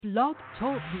Blog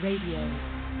Talk Radio.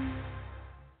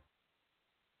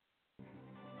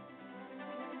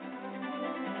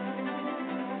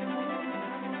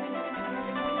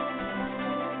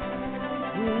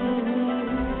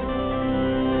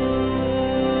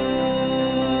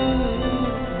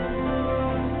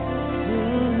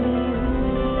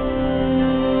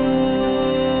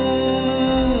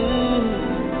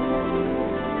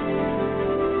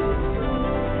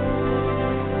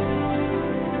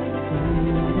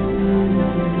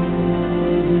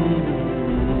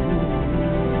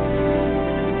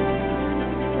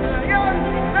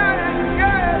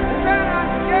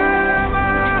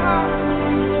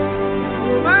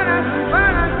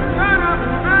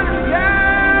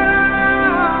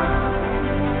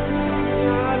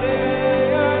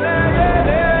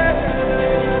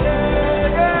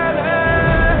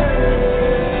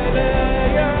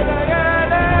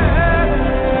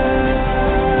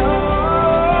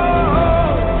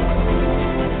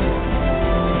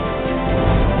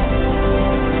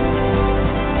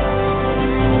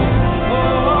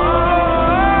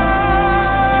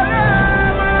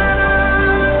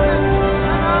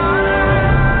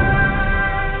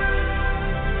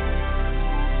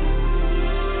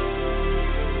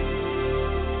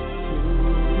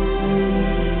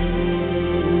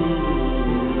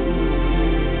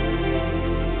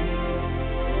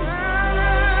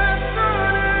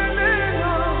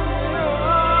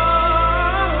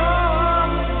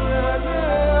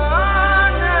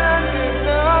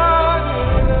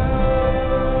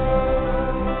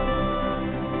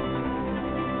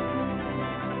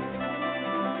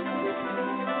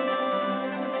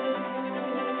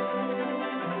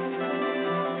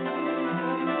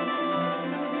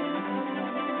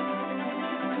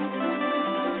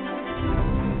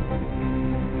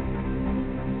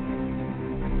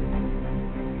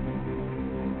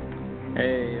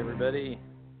 Hey, everybody.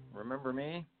 Remember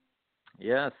me?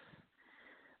 Yes.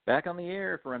 Back on the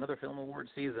air for another Film Award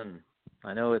season.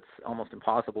 I know it's almost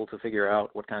impossible to figure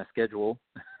out what kind of schedule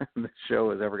this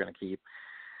show is ever going to keep.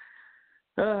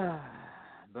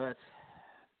 But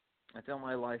until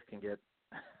my life can get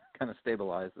kind of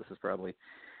stabilized, this is probably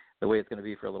the way it's going to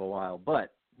be for a little while.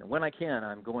 But when I can,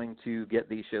 I'm going to get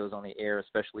these shows on the air,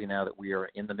 especially now that we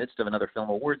are in the midst of another Film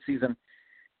Award season,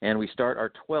 and we start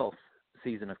our 12th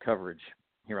season of coverage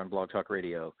here on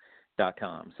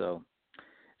blogtalkradio.com. So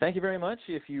thank you very much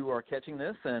if you are catching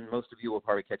this, and most of you will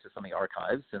probably catch this on the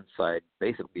archives since I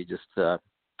basically just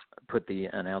put the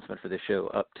announcement for this show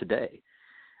up today.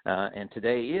 And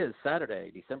today is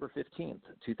Saturday, December 15th,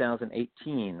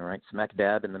 2018, right smack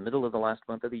dab in the middle of the last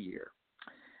month of the year.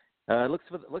 It looks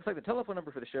like the telephone number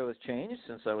for the show has changed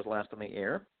since I was last on the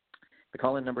air. The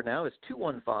call-in number now is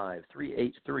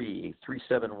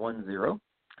 215-383-3710.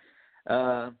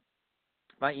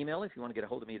 My email, if you want to get a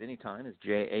hold of me at any time, is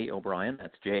jaobrien,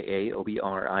 that's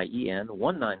jaobrien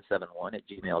 1971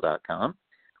 @gmail.com,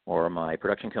 or my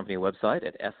production company website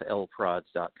at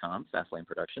flprods.com, Fastlane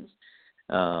Productions.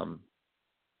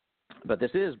 But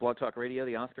this is Blog Talk Radio,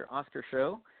 the Oscar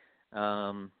show.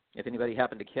 If anybody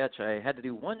happened to catch, I had to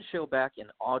do one show back in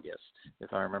August,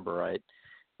 if I remember right,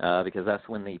 because that's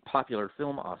when the popular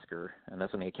film Oscar, and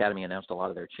that's when the Academy announced a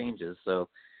lot of their changes. So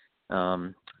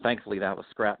thankfully, that was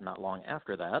scrapped not long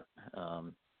after that.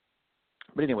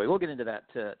 But anyway, we'll get into that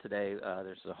today.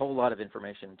 There's a whole lot of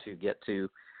information to get to,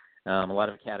 a lot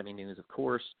of Academy news, of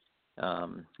course.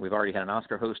 We've already had an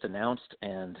Oscar host announced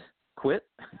and quit.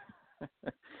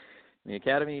 The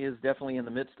Academy is definitely in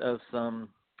the midst of some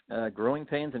growing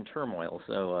pains and turmoil,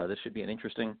 so this should be an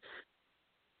interesting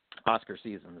Oscar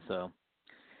season. So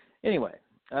anyway,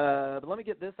 but let me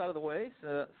get this out of the way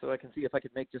so I can see if I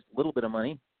could make just a little bit of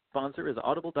money. Sponsor is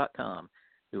Audible.com,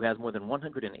 who has more than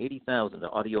 180,000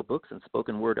 audiobooks and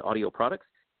spoken word audio products.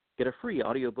 Get a free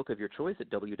audiobook of your choice at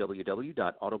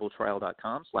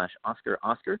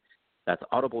www.audibletrial.com/OscarOscar. That's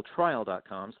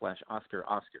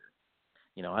audibletrial.com/OscarOscar.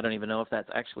 You know, I don't even know if that's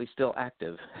actually still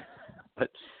active,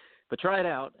 but try it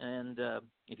out. And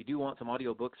if you do want some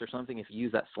audiobooks or something, if you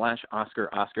use that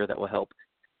 /OscarOscar, that will help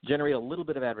generate a little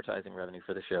bit of advertising revenue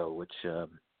for the show, which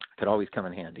could always come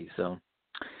in handy. So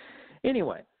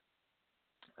anyway.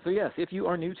 So, yes, if you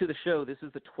are new to the show, this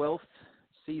is the 12th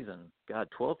season,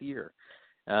 12th year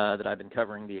that I've been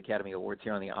covering the Academy Awards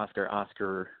here on the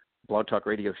Oscar Blog Talk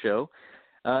Radio show.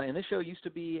 And this show used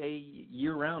to be a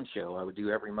year-round show. I would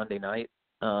do every Monday night,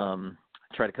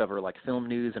 try to cover like film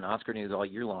news and Oscar news all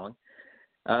year long.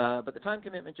 But the time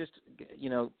commitment just,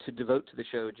 to devote to the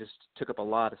show just took up a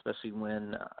lot, especially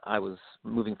when I was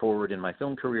moving forward in my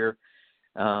film career.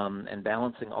 And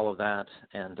balancing all of that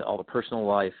and all the personal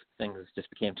life things just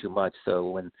became too much. So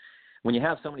when when you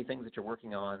have so many things that you're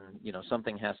working on,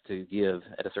 something has to give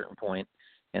at a certain point,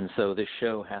 and so this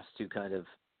show has to kind of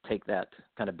take that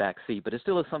kind of back seat. But it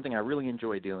still is something I really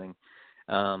enjoy doing,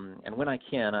 and when I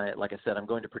can, like I said, I'm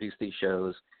going to produce these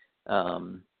shows.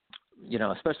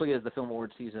 Especially as the film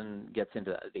award season gets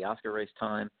into the Oscar race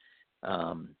time.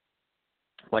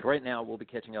 Like right now, we'll be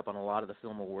catching up on a lot of the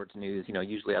film awards news.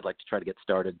 Usually I'd like to try to get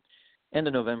started end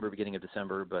of November, beginning of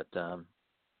December, but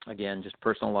again, just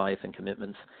personal life and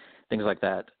commitments, things like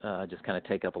that, just kind of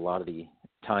take up a lot of the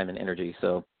time and energy.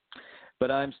 So, but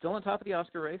I'm still on top of the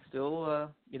Oscar race, still,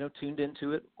 tuned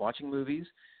into it, watching movies.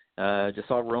 Just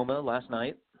saw Roma last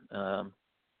night.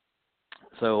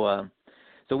 So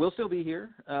we'll still be here,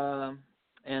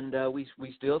 and we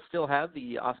still have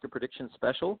the Oscar prediction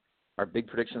special, our big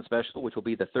prediction special, which will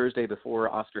be the Thursday before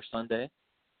Oscar Sunday.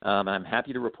 I'm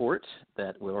happy to report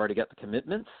that we've already got the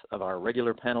commitments of our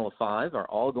regular panel of 5 are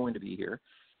all going to be here.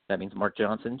 That means Mark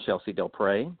Johnson, Chelsea Del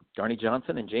Prey, Garney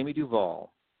Johnson, and Jamie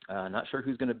Duvall. Not sure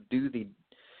who's going to do the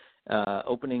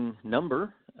opening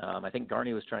number. I think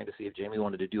Garney was trying to see if Jamie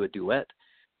wanted to do a duet.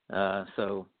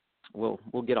 So we'll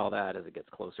get all that as it gets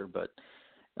closer, but.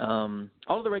 All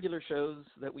of the regular shows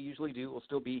that we usually do will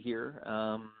still be here.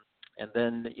 And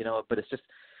then, but it's just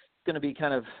going to be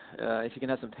kind of, if you can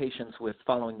have some patience with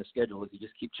following the schedule, if you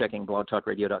just keep checking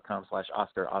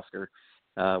blogtalkradio.com/Oscar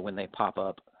when they pop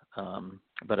up.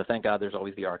 But thank God there's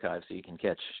always the archive so you can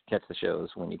catch the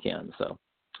shows when you can. So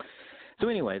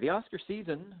anyway, the Oscar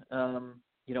season, we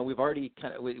already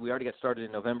got started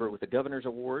in November with the Governor's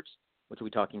Awards, which we'll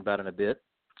be talking about in a bit.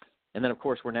 And then, of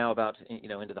course, we're now about,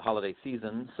 into the holiday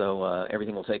season, so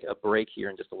everything will take a break here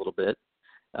in just a little bit.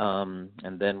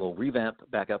 And then we'll revamp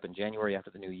back up in January after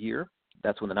the new year.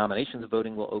 That's when the nominations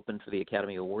voting will open for the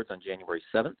Academy Awards on January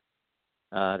 7th.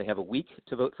 They have a week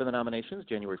to vote for the nominations.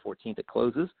 January 14th it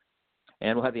closes.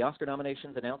 And we'll have the Oscar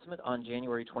nominations announcement on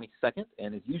January 22nd.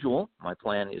 And as usual, my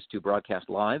plan is to broadcast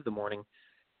live the morning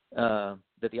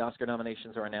that the Oscar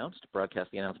nominations are announced,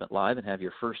 broadcast the announcement live and have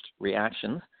your first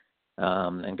reactions.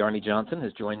 And Garney Johnson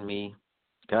has joined me,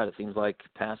 it seems like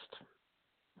past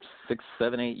 6,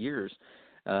 7, 8 years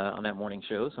on that morning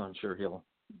show, so I'm sure he'll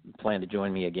plan to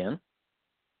join me again.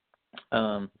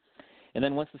 And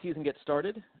then once the season gets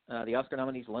started, the Oscar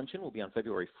nominees luncheon will be on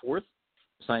February 4th.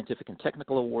 Scientific and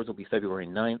Technical Awards will be February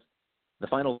 9th. The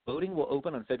final voting will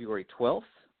open on February 12th,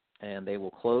 and they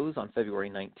will close on February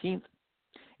 19th.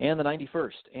 And the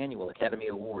 91st Annual Academy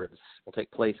Awards will take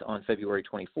place on February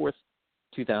 24th.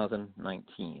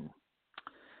 2019.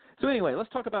 So anyway, let's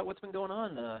talk about what's been going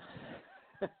on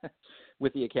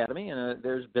with the Academy. And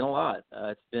there's been a lot.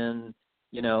 It's been,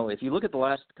 if you look at the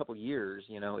last couple of years,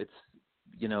 it's,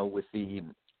 with the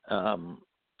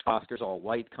Oscars all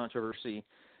white controversy,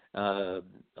 a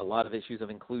lot of issues of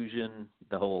inclusion,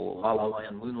 the whole La La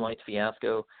Land Moonlight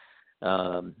fiasco,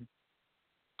 and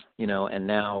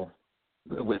now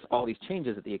with all these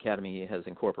changes that the Academy has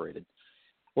incorporated.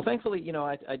 Well, thankfully,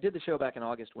 I did the show back in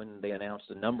August when they announced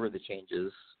a number of the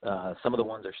changes. Some of the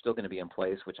ones are still going to be in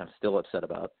place, which I'm still upset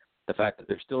about. The fact that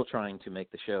they're still trying to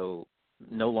make the show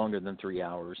no longer than 3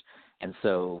 hours. And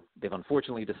so they've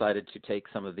unfortunately decided to take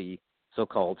some of the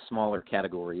so-called smaller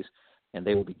categories, and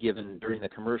they will be given during the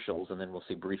commercials, and then we'll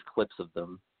see brief clips of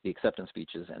them, the acceptance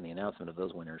speeches and the announcement of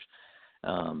those winners,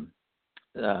 in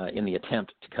the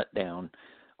attempt to cut down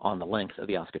on the length of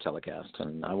the Oscar telecast.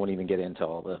 And I won't even get into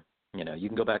all the you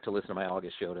can go back to listen to my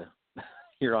August show to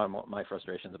hear on my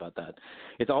frustrations about that.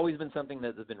 It's always been something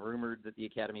that has been rumored that the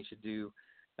Academy should do,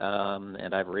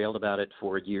 and I've railed about it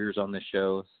for years on this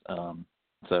show.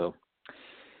 So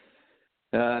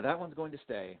that one's going to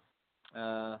stay.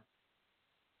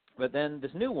 But then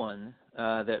this new one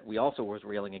that we also was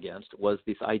railing against was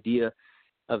this idea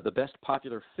of the Best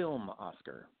Popular Film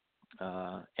Oscar.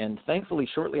 And thankfully,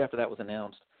 shortly after that was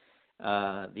announced,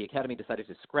 the Academy decided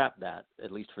to scrap that,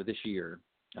 at least for this year.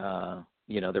 There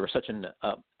was such an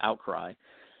outcry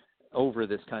over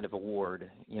this kind of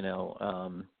award,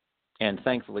 and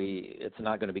thankfully it's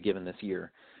not going to be given this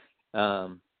year.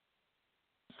 Don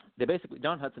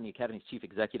Hudson, the Academy's chief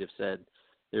executive, said,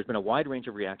 "There's been a wide range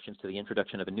of reactions to the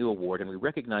introduction of a new award, and we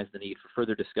recognize the need for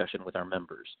further discussion with our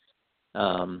members."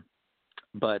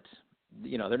 But,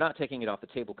 they're not taking it off the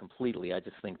table completely. I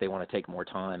just think they want to take more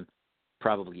time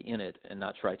probably in it and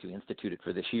not try to institute it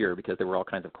for this year, because there were all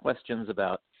kinds of questions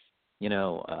about,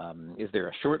 is there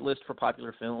a short list for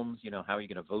popular films? How are you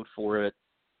going to vote for it?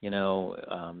 Do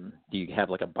you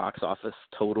have like a box office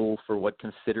total for what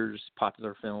considers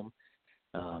popular film?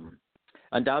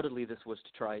 Undoubtedly, this was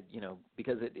to try,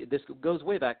 because this goes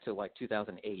way back to like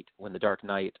 2008 when The Dark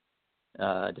Knight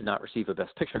did not receive a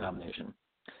Best Picture nomination.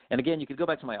 And again, you could go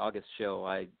back to my August show.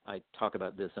 I talk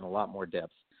about this in a lot more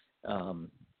depth.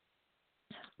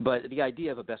 But the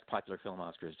idea of a Best Popular Film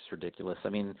Oscar is just ridiculous. I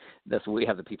mean, that's what we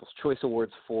have the People's Choice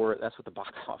Awards for. That's what the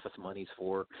box office money's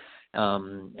for.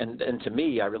 And to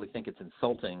me, I really think it's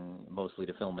insulting mostly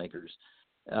to filmmakers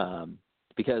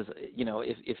because,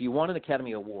 if you want an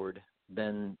Academy Award,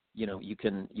 then, you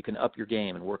can up your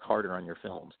game and work harder on your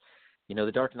films.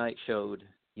 The Dark Knight showed,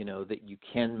 that you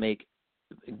can make,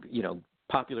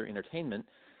 popular entertainment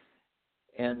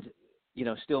and,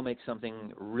 still make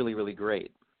something really, really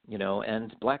great.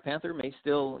 And Black Panther may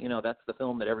still, that's the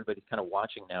film that everybody's kind of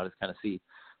watching now to kind of see,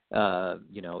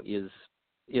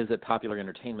 is a popular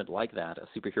entertainment like that, a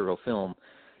superhero film,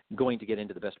 going to get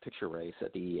into the Best Picture race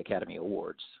at the Academy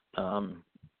Awards.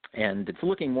 And it's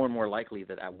looking more and more likely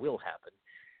that will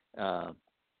happen.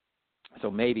 So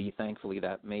maybe, thankfully,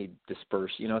 that may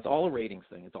disperse. It's all a ratings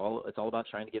thing. It's all about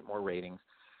trying to get more ratings.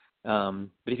 But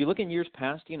if you look in years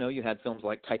past, you had films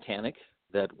like Titanic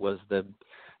that was the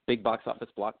big box office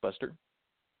blockbuster.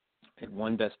 It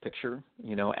won Best Picture.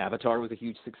 Avatar was a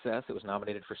huge success. It was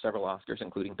nominated for several Oscars,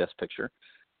 including Best Picture.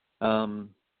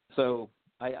 So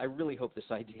I really hope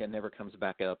this idea never comes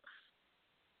back up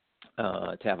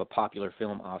to have a popular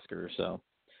film Oscar. So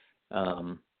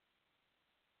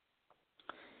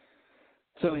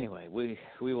anyway, we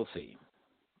will see.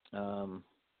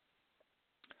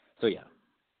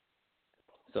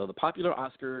 So the popular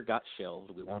Oscar got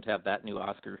shelved. We won't have that new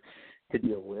Oscar to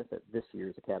deal with at this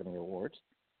year's Academy Awards.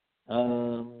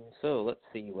 So let's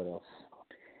see what else.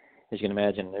 As you can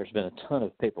imagine, there's been a ton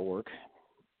of paperwork.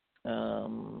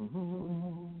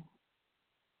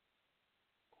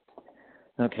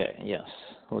 Okay, yes.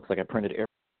 Looks like I printed every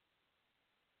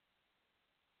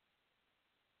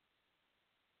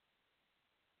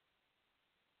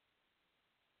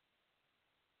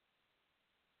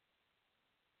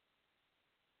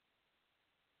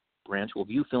branch will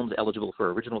view films eligible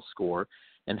for original score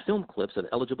and film clips of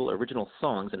eligible original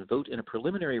songs and vote in a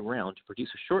preliminary round to produce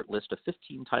a short list of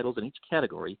 15 titles in each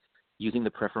category using the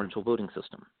preferential voting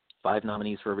system. 5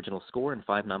 nominees for original score and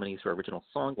 5 nominees for original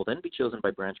song will then be chosen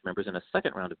by branch members in a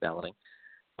second round of balloting,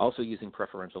 also using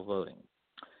preferential voting.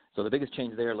 So the biggest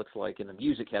change there looks like in the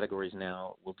music categories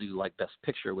now, we'll do like Best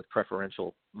Picture with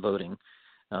preferential voting.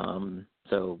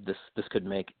 So this could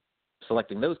make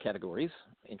selecting those categories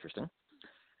interesting.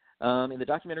 In the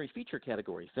documentary feature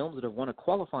category, films that have won a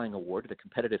qualifying award at a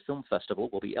competitive film festival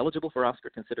will be eligible for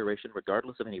Oscar consideration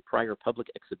regardless of any prior public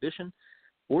exhibition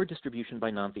or distribution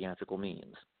by non-theatrical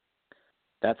means.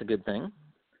 That's a good thing.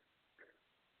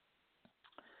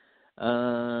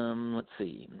 Let's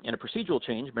see. In a procedural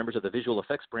change, members of the Visual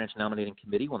Effects Branch Nominating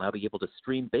Committee will now be able to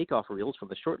stream bake-off reels from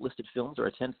the shortlisted films or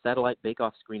attend satellite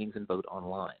bake-off screenings and vote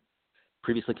online.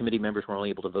 Previously, committee members were only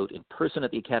able to vote in person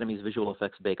at the Academy's Visual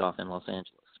Effects Bake-Off in Los Angeles.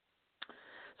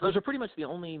 So those are pretty much the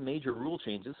only major rule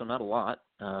changes, so not a lot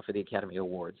for the Academy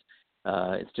Awards.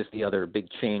 It's just the other big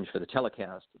change for the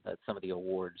telecast that some of the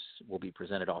awards will be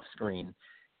presented off-screen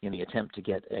in the attempt to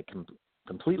get a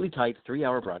completely tight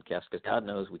 3-hour broadcast, because God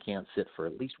knows we can't sit for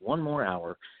at least one more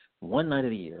hour, one night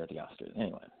of the year at the Oscars.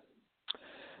 Anyway.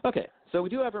 Okay, so we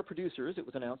do have our producers. It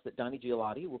was announced that Donnie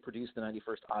Gialotti will produce the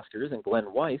 91st Oscars, and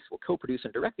Glenn Weiss will co-produce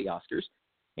and direct the Oscars.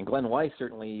 And Glenn Weiss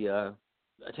certainly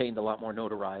attained a lot more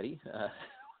notoriety.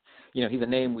 He's a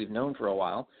name we've known for a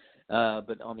while.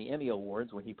 But on the Emmy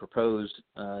Awards, when he proposed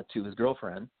to his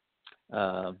girlfriend,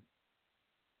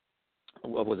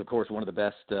 was, of course, one of the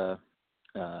best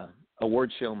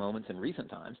award show moments in recent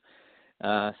times.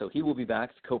 So he will be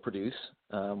back to co-produce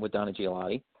with Donnie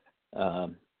Gialotti.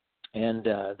 And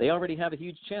they already have a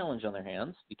huge challenge on their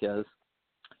hands because,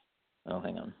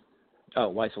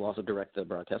 Weiss will also direct the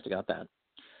broadcast. I got that.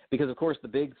 Because, of course, the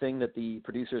big thing that the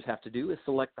producers have to do is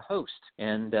select the host.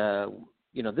 And,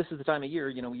 this is the time of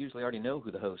year, we usually already know who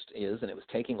the host is, and it was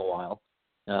taking a while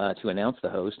to announce the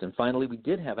host. And finally, we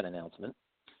did have an announcement,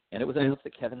 and it was announced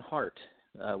that Kevin Hart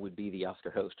would be the Oscar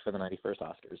host for the 91st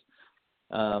Oscars.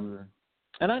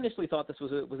 And I initially thought this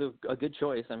was a good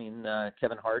choice. I mean,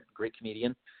 Kevin Hart, great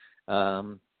comedian.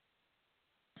 But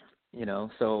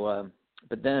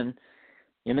then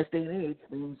in this day and age,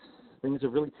 things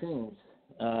have really changed.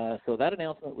 So that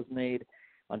announcement was made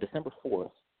on December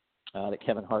 4th that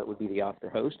Kevin Hart would be the Oscar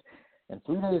host. And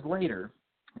 3 days later,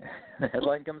 the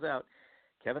headline comes out,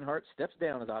 Kevin Hart steps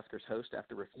down as Oscars host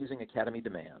after refusing Academy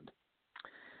demand.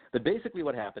 But basically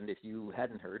what happened, if you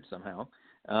hadn't heard somehow,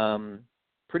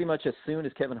 pretty much as soon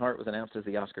as Kevin Hart was announced as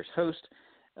the Oscars host,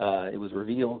 it was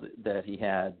revealed that he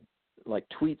had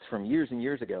tweets from years and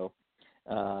years ago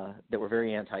that were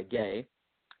very anti-gay.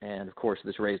 And, of course,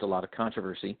 this raised a lot of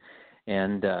controversy.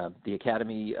 And the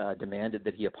Academy demanded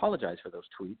that he apologize for those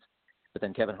tweets. But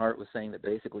then Kevin Hart was saying that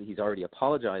basically he's already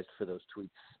apologized for those tweets,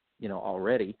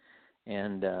 already,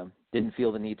 and didn't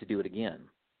feel the need to do it again.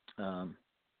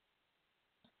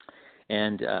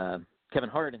 Kevin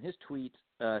Hart, in his tweet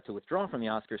to withdraw from the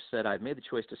Oscars, said, "I've made the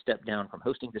choice to step down from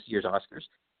hosting this year's Oscars.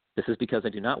 This is because I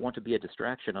do not want to be a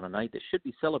distraction on a night that should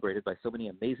be celebrated by so many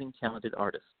amazing, talented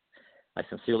artists. I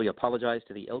sincerely apologize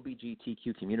to the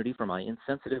LGBTQ community for my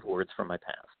insensitive words from my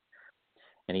past."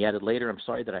 And he added later, "I'm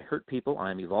sorry that I hurt people.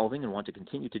 I am evolving and want to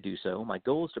continue to do so. My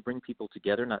goal is to bring people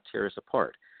together, not tear us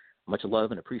apart. Much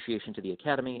love and appreciation to the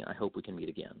Academy. I hope we can meet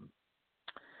again."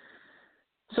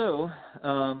 So,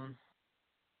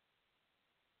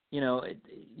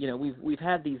 we've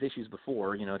had these issues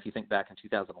before. If you think back in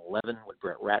 2011 when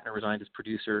Brett Ratner resigned as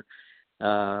producer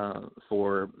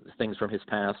for things from his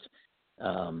past,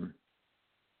 when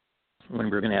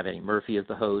we were going to have Eddie Murphy as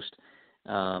the host.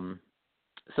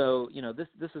 So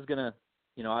this is going to,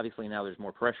 obviously now there's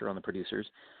more pressure on the producers.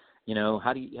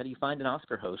 How do you find an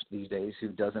Oscar host these days who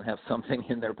doesn't have something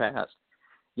in their past?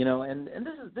 And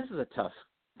this is a tough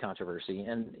controversy,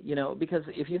 and because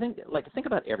if you think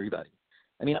about everybody.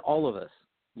 I mean, all of us,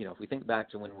 if we think back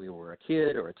to when we were a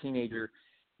kid or a teenager,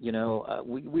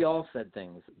 we all said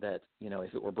things that,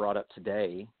 if it were brought up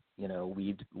today,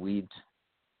 we'd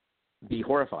be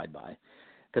horrified by,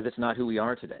 because it's not who we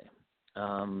are today.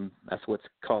 That's what's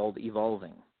called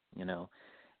evolving,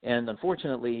 And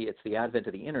unfortunately, it's the advent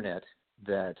of the internet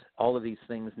that all of these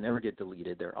things never get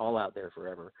deleted. They're all out there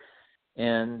forever.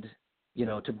 And,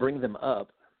 to bring them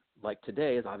up like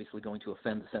today is obviously going to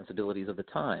offend the sensibilities of the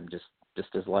time, just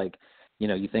as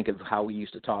you think of how we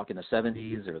used to talk in the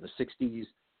 70s or the 60s,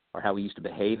 or how we used to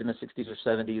behave in the 60s or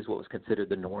 70s, what was considered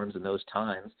the norms in those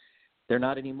times. They're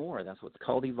not anymore. That's what's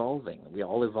called evolving. We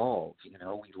all evolve,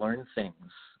 we learn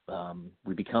things.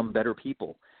 We become better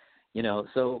people,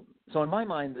 So in my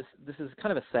mind, this is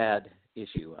kind of a sad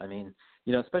issue. I mean,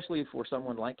 especially for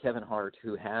someone like Kevin Hart,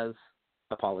 who has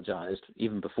apologized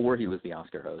even before he was the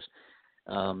Oscar host,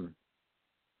 and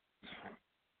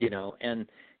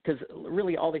because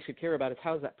really all they should care about is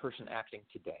how is that person acting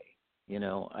today.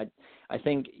 I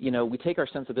think, we take our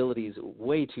sensibilities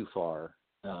way too far,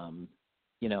 and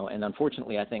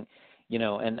unfortunately I think,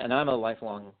 and I'm a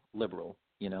lifelong liberal,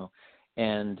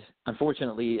 and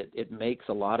unfortunately it makes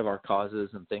a lot of our causes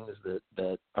and things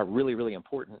that are really, really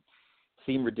important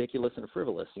seem ridiculous and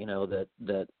frivolous,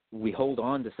 that we hold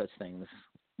on to such things,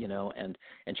 and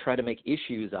try to make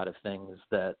issues out of things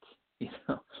that,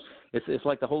 it's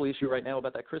like the whole issue right now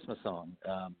about that Christmas song,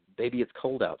 Baby It's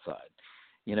Cold Outside.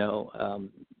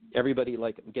 Everybody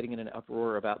getting in an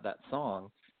uproar about that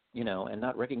song, and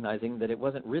not recognizing that it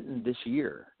wasn't written this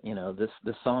year.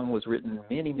 This song was written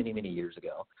many, many, many years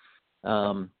ago.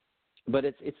 But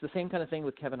it's the same kind of thing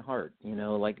with Kevin Hart.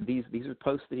 These are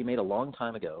posts that he made a long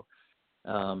time ago.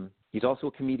 He's also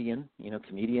a comedian.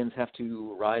 Comedians have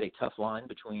to ride a tough line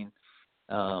between,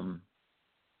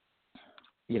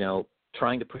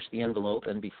 trying to push the envelope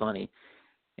and be funny.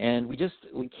 And we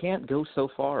can't go so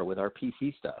far with our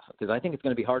PC stuff, because I think it's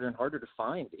going to be harder and harder to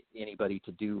find anybody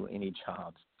to do any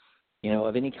jobs,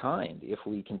 of any kind, if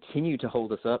we continue to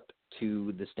hold us up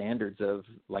to the standards of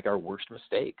our worst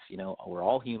mistakes. We're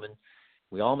all human.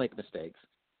 We all make mistakes.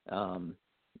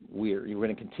 We're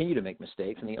going to continue to make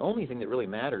mistakes. And the only thing that really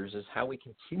matters is how we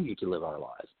continue to live our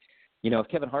lives. If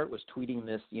Kevin Hart was tweeting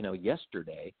this,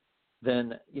 yesterday,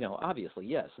 then, obviously,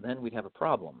 yes, then we'd have a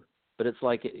problem. But it's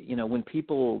when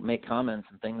people make comments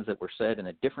and things that were said in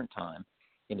a different time,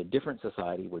 in a different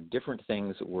society where different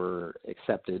things were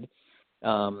accepted,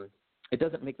 it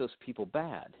doesn't make those people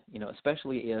bad,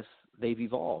 especially if they've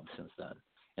evolved since then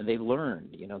and they've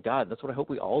learned, God, that's what I hope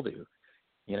we all do,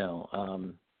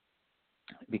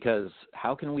 because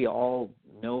how can we all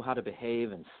know how to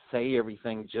behave and say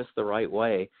everything just the right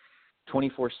way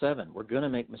 24/7? We're going to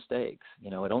make mistakes.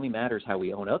 It only matters how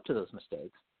we own up to those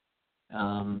mistakes.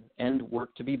 And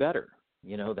work to be better.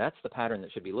 That's the pattern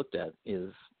that should be looked at,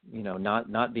 is,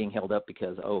 not being held up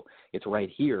because, it's right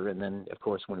here. And then, of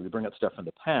course, when we bring up stuff from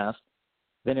the past,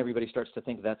 then everybody starts to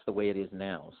think that's the way it is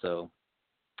now. So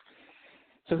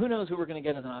who knows who we're going to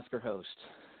get as an Oscar host?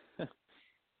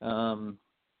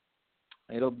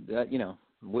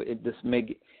 This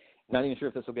may, not even sure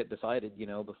if this will get decided,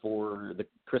 before the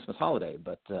Christmas holiday,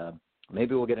 but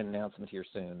maybe we'll get an announcement here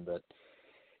soon. But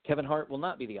Kevin Hart will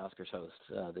not be the Oscars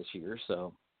host this year,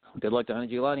 so good luck to Anna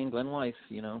Giuliani and Glenn Weiss.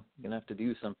 You're going to have to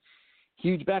do some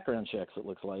huge background checks, it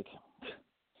looks like.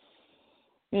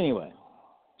 Anyway,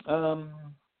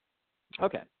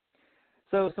 okay.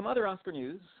 So some other Oscar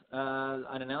news.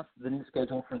 I announced the new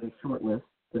schedule for the shortlist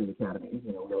for the Academy.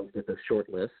 You know, we always get those short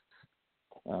lists.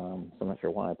 So I'm not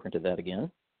sure why I printed that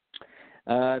again.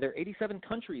 There are 87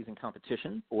 countries in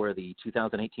competition for the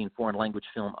 2018 Foreign Language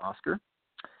Film Oscar.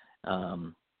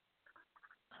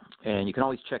 And you can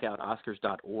always check out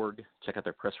Oscars.org, check out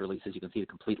their press releases. You can see a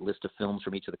complete list of films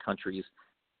from each of the countries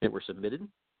that were submitted.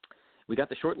 We got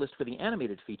the short list for the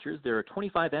animated features. There are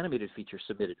 25 animated features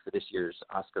submitted for this year's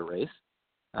Oscar race.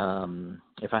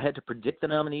 If I had to predict the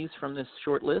nominees from this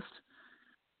short list,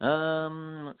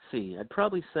 let's see, I'd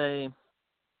probably say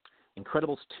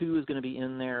Incredibles 2 is going to be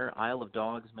in there, Isle of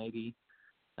Dogs maybe,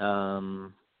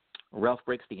 Ralph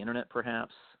Breaks the Internet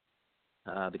perhaps,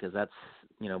 because that's,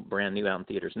 you know, brand new out in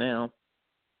theaters now.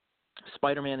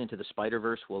 Spider-Man Into the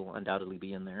Spider-Verse will undoubtedly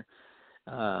be in there,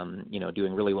 you know,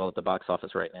 doing really well at the box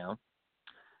office right now.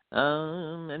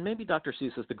 And maybe Dr.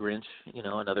 Seuss's The Grinch, you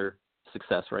know, another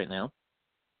success right now.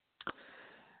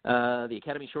 The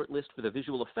Academy shortlist for the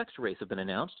visual effects race have been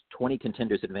announced, 20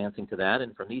 contenders advancing to that,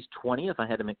 and from these 20, if I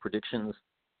had to make predictions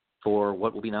for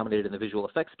what will be nominated in the visual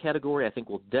effects category, I think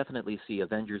we'll definitely see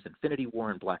Avengers Infinity War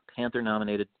and Black Panther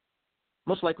nominated.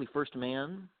 Most likely First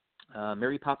Man,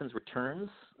 Mary Poppins Returns,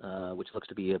 which looks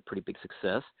to be a pretty big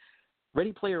success.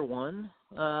 Ready Player One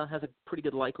has a pretty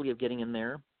good likely of getting in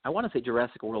there. I want to say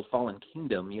Jurassic World Fallen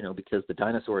Kingdom, you know, because the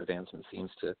dinosaur advancement seems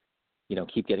to, you know,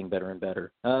 keep getting better and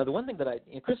better. The one thing that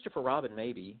Christopher Robin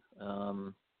maybe,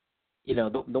 you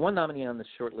know, the one nominee on this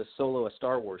short list, Solo, A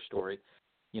Star Wars Story,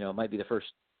 you know, it might be the first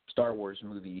Star Wars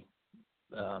movie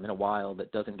in a while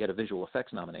that doesn't get a visual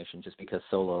effects nomination just because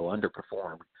Solo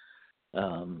underperformed.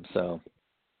 So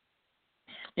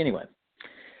anyway,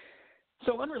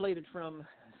 so unrelated from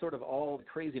sort of all the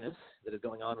craziness that is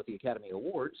going on with the Academy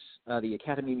Awards, the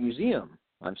Academy Museum,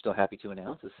 I'm still happy to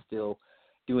announce, is still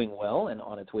doing well and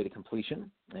on its way to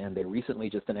completion. And they recently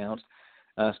just announced,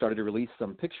 started to release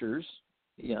some pictures,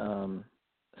 some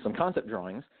concept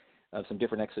drawings of some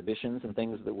different exhibitions and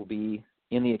things that will be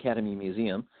in the Academy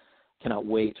Museum. Cannot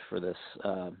wait for this,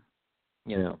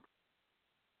 you know,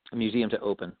 museum to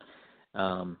open.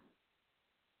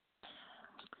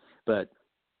 But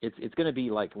it's going to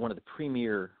be like one of the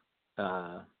premier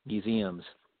museums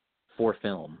for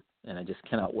film, and I just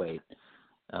cannot wait.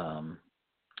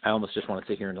 I almost just want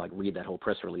to sit here and like read that whole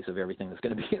press release of everything that's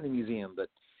going to be in the museum, but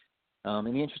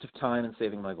in the interest of time and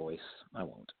saving my voice, I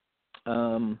won't.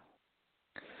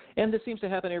 And this seems to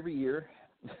happen every year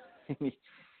in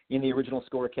the original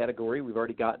score category. We've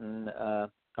already gotten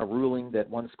a ruling that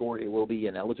one score will be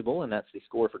ineligible, and that's the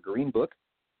score for Green Book.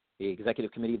 The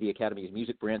Executive Committee of the Academy's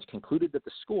Music Branch concluded that the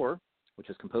score,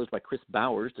 which is composed by Chris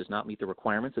Bowers, does not meet the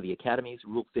requirements of the Academy's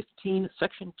Rule 15,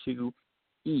 Section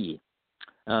 2E.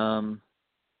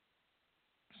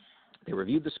 They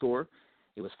reviewed the score.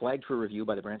 It was flagged for review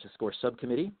by the branch's score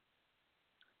subcommittee.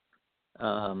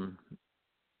 And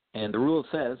the rule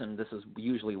says, and this is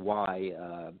usually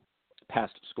why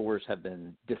past scores have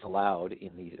been disallowed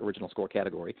in the original score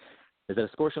category, is that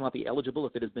a score shall not be eligible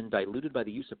if it has been diluted by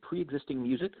the use of pre-existing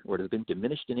music, or it has been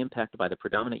diminished in impact by the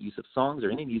predominant use of songs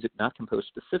or any music not composed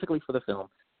specifically for the film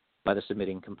by the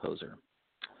submitting composer.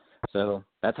 So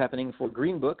that's happening for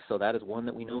Green Book, so that is one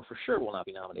that we know for sure will not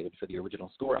be nominated for the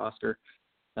original score Oscar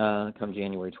come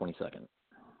January 22nd.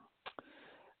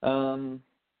 I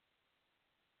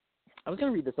was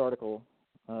going to read this article.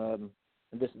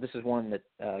 This is one that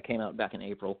came out back in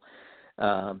April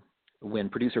when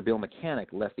producer Bill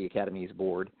Mechanic left the Academy's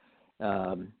board.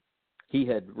 He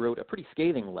had wrote a pretty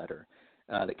scathing letter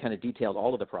that kind of detailed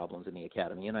all of the problems in the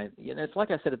Academy. And it's like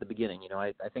I said at the beginning, you know,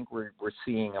 I think we're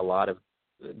seeing a lot of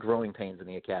growing pains in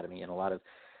the Academy and a lot of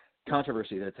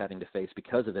controversy that it's having to face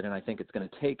because of it. And I think it's going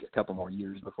to take a couple more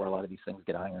years before a lot of these things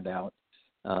get ironed out,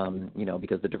 you know,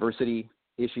 because the diversity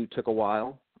issue took a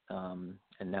while.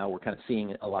 And now we're kind of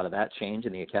seeing a lot of that change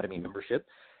in the Academy membership,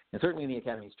 and certainly in the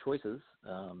Academy's choices.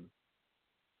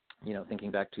 You know, thinking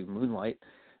back to Moonlight,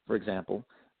 for example.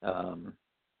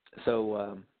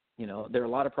 You know, there are a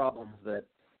lot of problems that,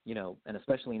 you know, and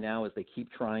especially now as they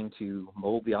keep trying to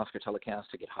mold the Oscar telecast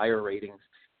to get higher ratings,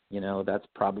 you know, that's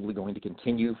probably going to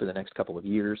continue for the next couple of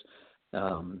years.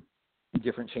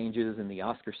 Different changes in the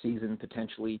Oscar season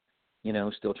potentially, you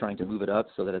know, still trying to move it up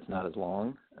so that it's not as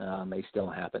long, may still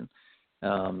happen.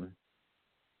 So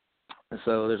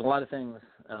there's a lot of things,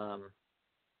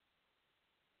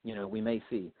 you know, we may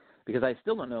see. Because I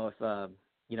still don't know if,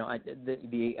 you know,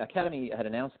 the Academy had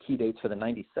announced key dates for the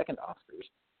 92nd Oscars,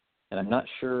 and I'm not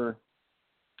sure,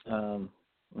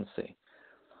 let's see.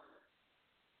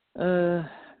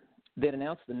 They'd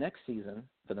announced the next season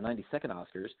for the 92nd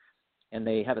Oscars, and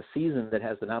they have a season that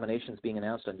has the nominations being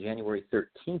announced on January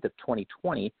 13th of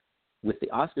 2020, with the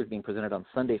Oscars being presented on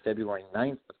Sunday, February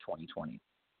 9th of 2020.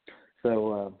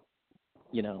 So,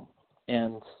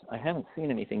 and I haven't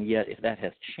seen anything yet if that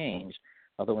has changed,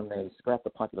 although when they scrapped the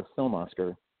Popular Film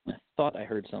Oscar, I thought I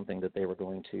heard something that they were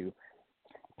going to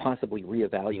possibly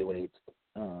reevaluate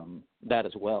that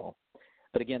as well.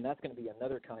 But again, that's going to be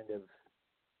another kind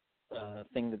of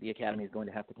thing that the Academy is going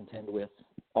to have to contend with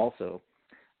also,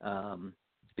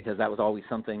 because that was always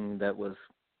something that was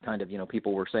kind of,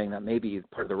 people were saying that maybe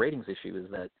part of the ratings issue is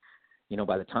that,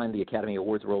 by the time the Academy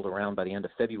Awards rolled around by the end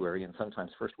of February and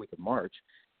sometimes first week of March,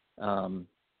 there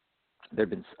have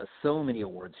been so many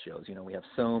awards shows. We have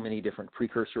so many different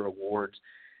precursor awards,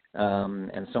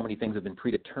 and so many things have been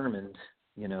predetermined,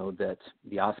 that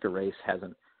the Oscar race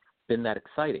hasn't been that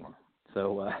exciting.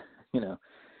 So,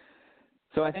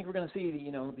 so I think we're going to see,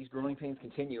 these growing pains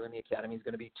continue, and the Academy is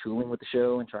going to be tooling with the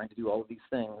show and trying to do all of these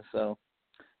things. So,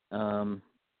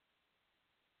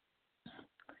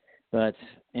 but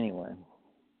anyway,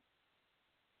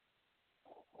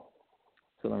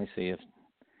 so let me see if,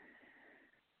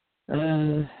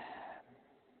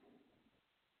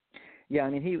 yeah, I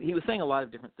mean, he was saying a lot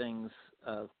of different things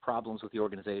of problems with the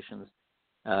organizations.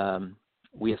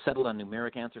 We have settled on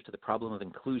numeric answers to the problem of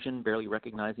inclusion, barely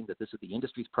recognizing that this is the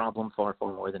industry's problem far,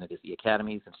 far more than it is the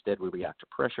Academy's. Instead, we react to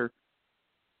pressure.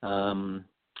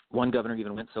 One governor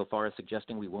even went so far as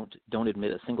suggesting we don't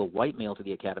admit a single white male to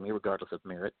the Academy, regardless of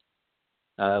merit.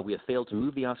 We have failed to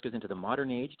move the Oscars into the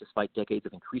modern age, despite decades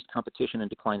of increased competition and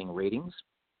declining ratings.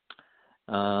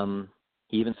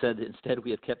 He even said that instead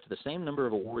we have kept the same number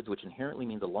of awards, which inherently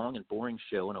means a long and boring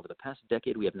show, and over the past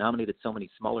decade we have nominated so many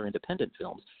smaller independent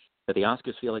films that the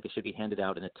Oscars feel like it should be handed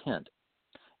out in a tent.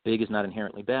 Big is not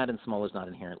inherently bad, and small is not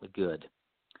inherently good.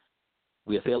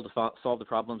 We have failed to solve the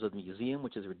problems of the museum,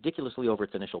 which is ridiculously over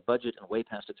its initial budget and way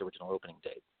past its original opening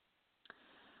date.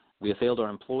 We have failed our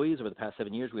employees. Over the past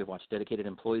 7 years, we have watched dedicated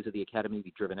employees of the Academy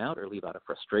be driven out or leave out of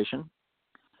frustration.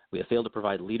 We have failed to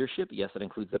provide leadership. Yes, that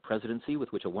includes the presidency,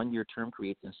 with which a one-year term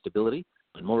creates instability.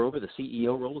 But moreover, the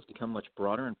CEO role has become much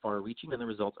broader and far-reaching, and the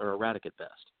results are erratic at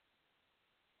best.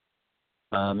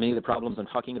 Many of the problems I'm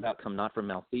talking about come not from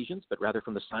malfeasance, but rather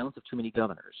from the silence of too many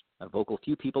governors. A vocal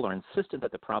few people are insistent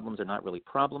that the problems are not really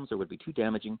problems or would be too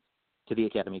damaging to the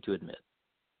Academy to admit.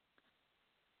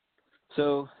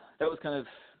 So that was kind of,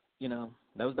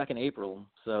 that was back in April.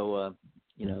 So,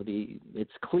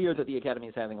 it's clear that the Academy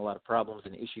is having a lot of problems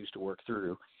and issues to work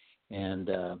through, and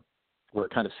we're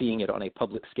kind of seeing it on a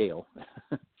public scale.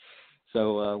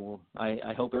 So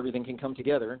I hope everything can come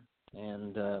together,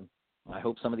 and I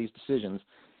hope some of these decisions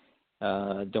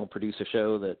don't produce a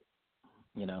show that,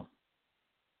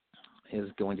 is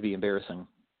going to be embarrassing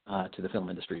to the film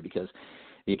industry, because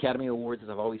the Academy Awards, as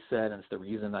I've always said, and it's the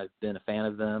reason I've been a fan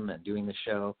of them and doing the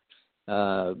show,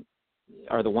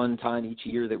 are the one time each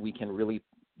year that we can really,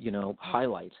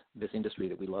 highlight this industry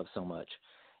that we love so much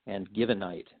and give a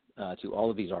night to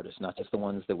all of these artists, not just the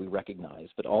ones that we recognize,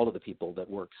 but all of the people that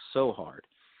work so hard.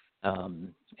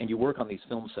 And you work on these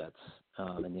film sets,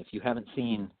 and if you haven't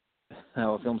seen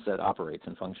how a film set operates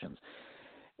and functions,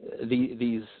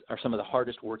 these are some of the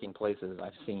hardest working places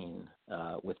I've seen,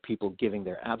 with people giving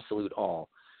their absolute all,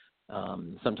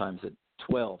 sometimes at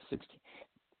 12,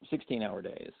 16-hour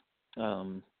days.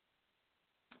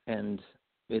 And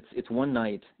it's one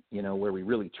night, where we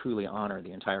really truly honor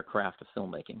the entire craft of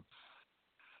filmmaking.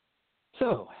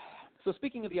 So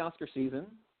speaking of the Oscar season,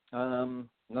 now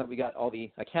that we got all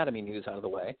the Academy news out of the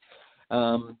way,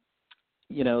 the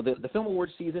Film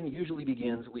Awards season usually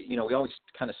begins. We always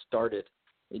kind of start it.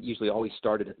 It usually always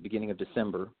started at the beginning of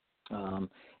December,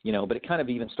 but it kind of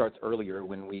even starts earlier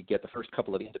when we get the first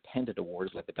couple of independent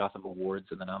awards, like the Gotham Awards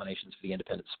and the nominations for the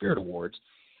Independent Spirit Awards.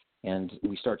 And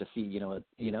we start to see, and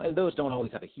those don't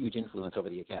always have a huge influence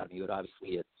over the Academy, but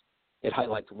obviously it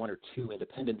highlights one or two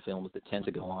independent films that tend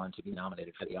to go on to be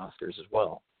nominated for the Oscars as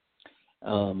well.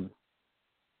 And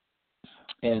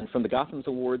from the Gotham's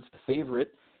Awards, The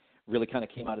Favorite really kind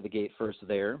of came out of the gate first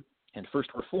there. And First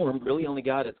Reformed really only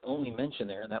got its only mention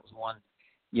there, and that was one,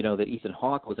 that Ethan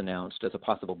Hawke was announced as a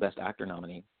possible Best Actor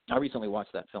nominee. I recently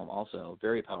watched that film also.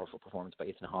 Very powerful performance by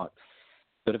Ethan Hawke,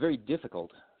 but a very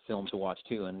difficult film to watch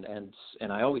too. And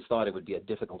I always thought it would be a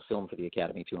difficult film for the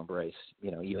Academy to embrace,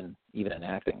 even in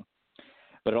acting.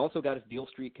 But it also got If Beale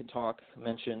Street Could Talk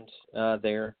mentioned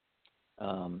there.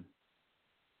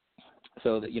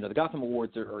 So that, the Gotham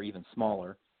Awards are even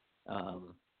smaller.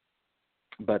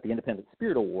 But the Independent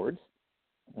Spirit Awards,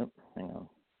 hang on,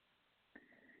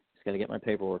 just got to get my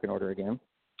paperwork in order again,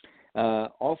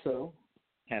 also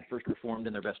had First Reformed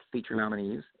in their Best Feature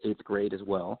nominees, Eighth Grade as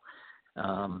well.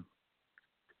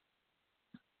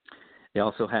 They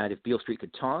also had If Beale Street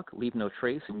Could Talk, Leave No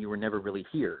Trace, and You Were Never Really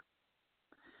Here.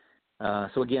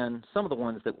 So again, some of the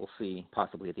ones that we'll see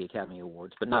possibly at the Academy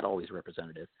Awards, but not always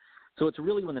representative. So it's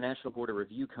really when the National Board of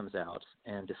Review comes out,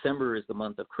 and December is the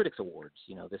month of Critics Awards.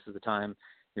 This is the time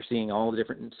you're seeing all the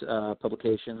different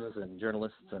publications and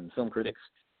journalists and film critics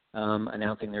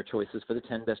announcing their choices for the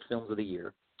 10 best films of the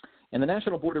year. And the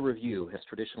National Board of Review has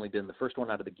traditionally been the first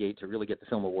one out of the gate to really get the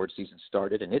film award season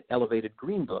started, and it elevated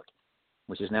Green Book,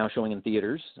 which is now showing in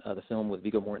theaters, the film with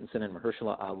Viggo Mortensen and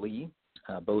Mahershala Ali.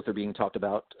 Both are being talked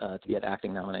about to get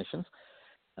acting nominations.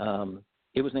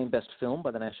 It was named Best Film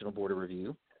by the National Board of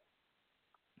Review.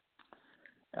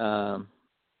 Their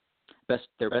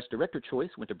Best Director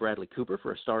choice went to Bradley Cooper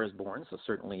for A Star is Born, so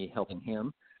certainly helping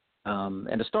him.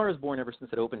 And A Star is Born, ever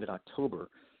since it opened in October,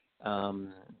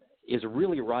 is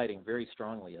really riding very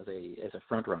strongly as a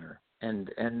front runner, and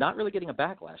not really getting a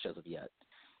backlash as of yet.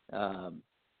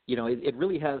 It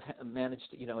really has managed.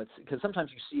 It's because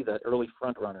sometimes you see that early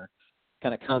front runner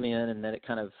kind of come in, and then it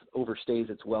kind of overstays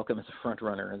its welcome as a front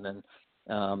runner, and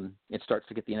then it starts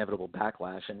to get the inevitable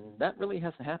backlash, and that really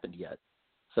hasn't happened yet.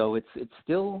 So it's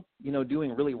still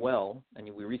doing really well, and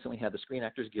we recently had the Screen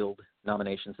Actors Guild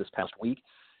nominations this past week.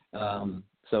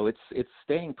 So it's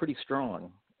staying pretty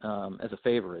strong as a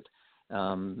favorite.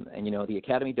 And the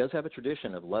Academy does have a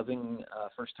tradition of loving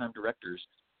first-time directors.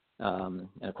 And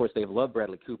of course, they've loved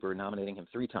Bradley Cooper, nominating him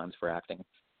 3 times for acting.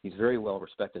 He's very well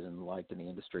respected and liked in the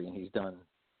industry, and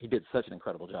he did such an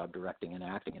incredible job directing and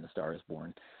acting in A Star is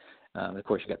Born. Of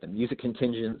course, you got the music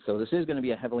contingent, so this is going to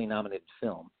be a heavily nominated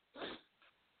film.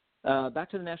 Back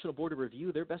to the National Board of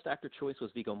Review, their Best Actor choice was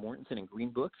Viggo Mortensen in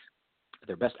Green Book.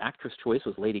 Their Best Actress choice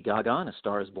was Lady Gaga in A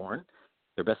Star is Born.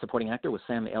 Their Best Supporting Actor was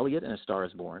Sam Elliott in A Star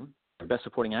is Born. Their Best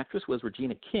Supporting Actress was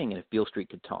Regina King in If Beale Street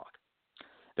Could Talk.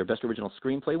 Their Best Original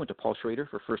Screenplay went to Paul Schrader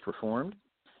for First Reformed.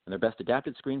 And their Best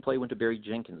Adapted Screenplay went to Barry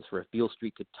Jenkins for If Beale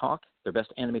Street Could Talk. Their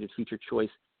Best Animated Feature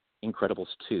choice, Incredibles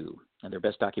 2. And their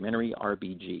Best Documentary,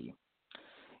 RBG.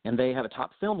 And they have a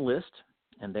top film list,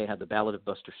 and they have The Ballad of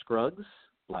Buster Scruggs,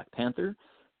 Black Panther,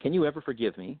 Can You Ever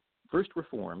Forgive Me, First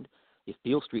Reformed, If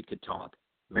Beale Street Could Talk,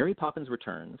 Mary Poppins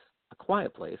Returns, A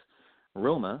Quiet Place,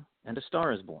 Roma, and A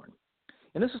Star is Born.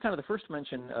 And this is kind of the first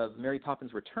mention of Mary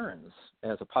Poppins Returns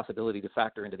as a possibility to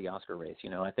factor into the Oscar race.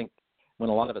 I think when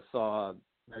a lot of us saw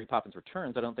Mary Poppins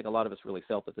Returns, I don't think a lot of us really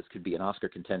felt that this could be an Oscar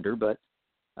contender, but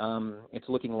it's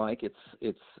looking like it's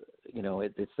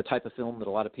the type of film that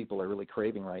a lot of people are really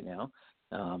craving right now,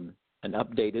 an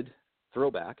updated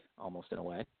throwback almost in a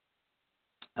way.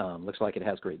 Looks like it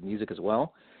has great music as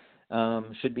well.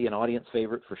 Should be an audience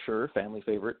favorite for sure, family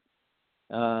favorite.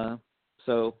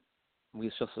 So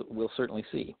we'll certainly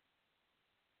see.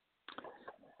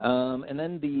 And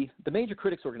then the major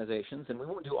critics organizations, and we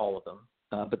won't do all of them,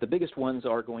 but the biggest ones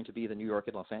are going to be the New York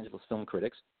and Los Angeles film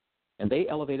critics, and they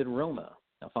elevated Roma,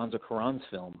 Alfonso Cuarón's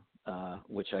film,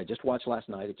 which I just watched last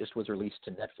night. It just was released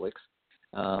to Netflix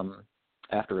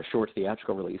after a short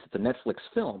theatrical release. It's a Netflix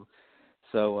film,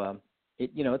 so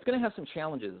it's going to have some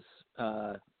challenges.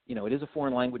 It is a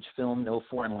foreign language film. No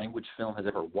foreign language film has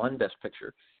ever won Best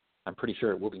Picture. I'm pretty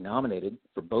sure it will be nominated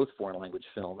for both foreign language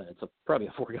film, and it's probably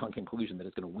a foregone conclusion that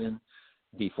it's going to win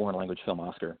the foreign language film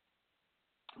Oscar.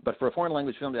 But for a foreign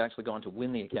language film to actually go on to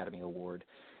win the Academy Award,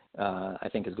 I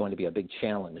think is going to be a big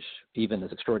challenge, even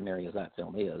as extraordinary as that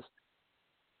film is.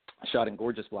 Shot in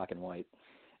gorgeous black and white.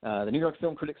 The New York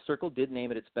Film Critics Circle did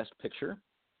name it its Best Picture,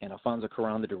 and Alfonso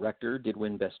Cuarón, the director, did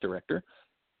win Best Director.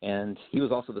 And he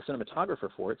was also the cinematographer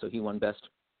for it, so he won Best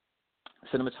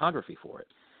Cinematography for it.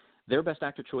 Their Best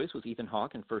Actor choice was Ethan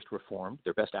Hawke in First Reformed.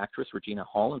 Their Best Actress, Regina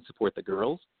Hall in Support the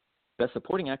Girls. Best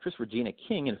Supporting Actress, Regina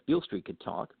King in If Beale Street Could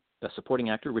Talk. Best Supporting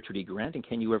Actor, Richard E. Grant in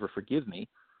Can You Ever Forgive Me.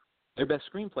 Their Best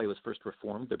Screenplay was First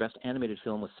Reformed. Their Best Animated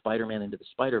Film was Spider-Man Into the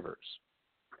Spider-Verse.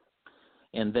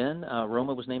 And then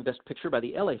Roma was named Best Picture by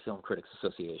the LA Film Critics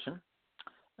Association.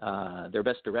 Their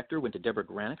Best Director went to Deborah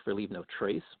Granick for Leave No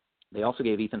Trace. They also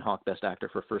gave Ethan Hawke Best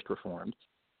Actor for First Reformed.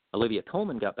 Olivia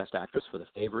Colman got Best Actress for The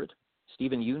Favorite.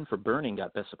 Stephen Yeun for Burning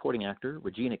got Best Supporting Actor.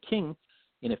 Regina King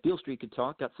in If Beale Street Could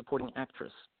Talk got Supporting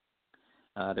Actress.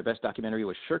 Their Best Documentary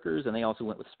was Shirkers, and they also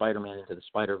went with Spider-Man Into the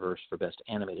Spider-Verse for Best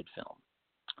Animated Film.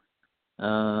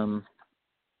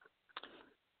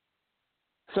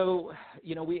 So,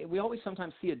 we always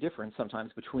sometimes see a difference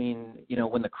sometimes between,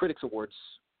 when the Critics Awards,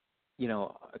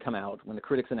 come out, when the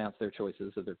critics announce their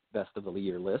choices of their best of the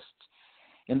year lists,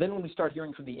 and then when we start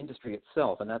hearing from the industry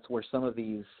itself, and that's where some of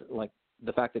these, like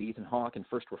the fact that Ethan Hawke and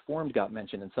First Reformed got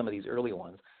mentioned in some of these early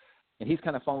ones, and he's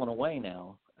kind of fallen away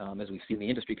now as we've seen the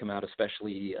industry come out,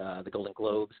 especially the Golden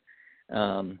Globes,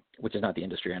 which is not the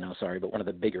industry, I know, sorry, but one of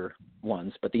the bigger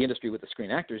ones, but the industry with the Screen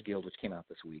Actors Guild, which came out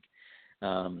this week.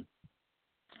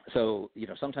 So,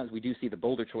 sometimes we do see the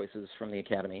bolder choices from the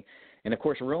Academy. And, of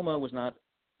course, Roma was not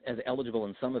as eligible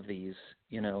in some of these,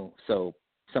 so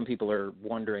some people are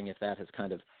wondering if that has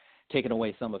kind of taken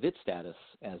away some of its status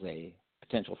as a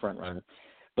potential frontrunner.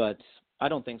 But I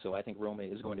don't think so. I think Roma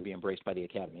is going to be embraced by the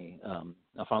Academy.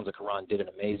 Alfonso Cuarón did an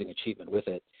amazing achievement with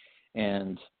it.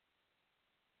 And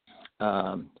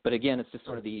but again, it's just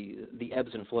sort of the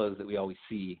ebbs and flows that we always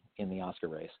see in the Oscar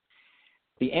race.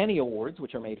 The Annie Awards,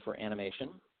 which are made for animation,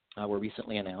 were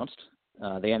recently announced.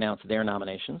 They announced their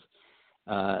nominations.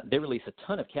 They release a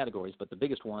ton of categories, but the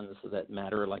biggest ones that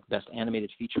matter are like Best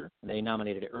Animated Feature. They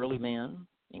nominated Early Man,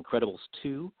 Incredibles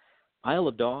 2, Isle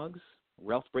of Dogs,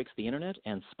 Ralph Breaks the Internet,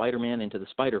 and Spider-Man Into the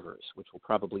Spider-Verse, which we'll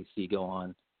probably see go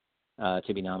on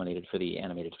to be nominated for the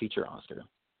Animated Feature Oscar.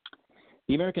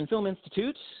 The American Film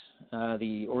Institute,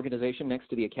 the organization next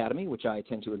to the Academy, which I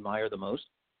tend to admire the most,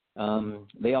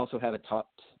 they also have a top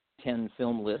 10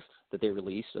 film list that they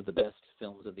release of the best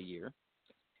films of the year.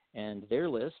 And their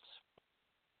lists,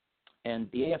 and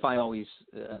the AFI always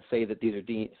say that these are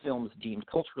films deemed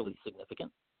culturally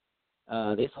significant.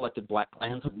 They selected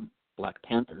BlacKkKlansman, Black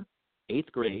Panther,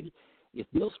 Eighth Grade, If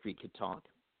Beale Street Could Talk,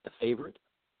 The Favorite,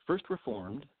 First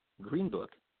Reformed, Green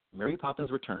Book, Mary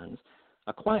Poppins Returns,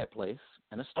 A Quiet Place,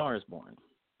 and A Star is Born.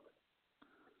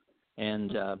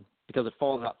 And because it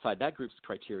falls outside that group's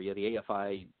criteria, the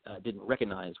AFI didn't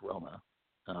recognize Roma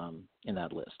in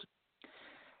that list.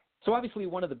 So obviously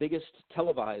one of the biggest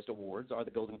televised awards are the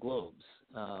Golden Globes,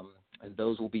 as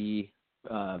those will be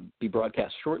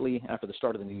broadcast shortly after the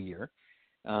start of the new year.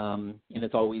 And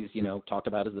it's always, talked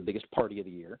about as the biggest party of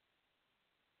the year.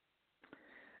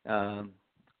 And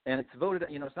it's voted,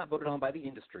 it's not voted on by the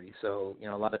industry. So,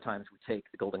 a lot of times we take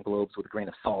the Golden Globes with a grain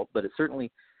of salt, but it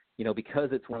certainly, because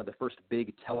it's one of the first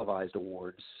big televised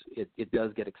awards, it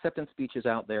does get acceptance speeches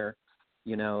out there,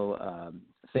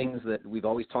 things that we've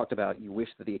always talked about you wish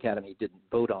that the Academy didn't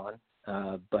vote on.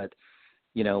 But,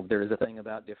 there is a thing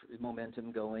about different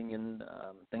momentum going and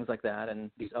things like that.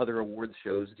 And these other awards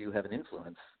shows do have an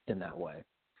influence in that way.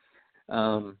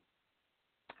 So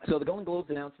the Golden Globes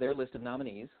announced their list of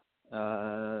nominees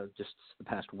just the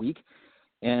past week.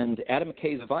 And Adam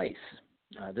McKay's Vice,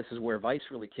 this is where Vice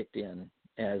really kicked in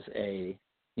as an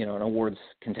awards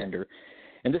contender.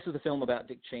 And this is a film about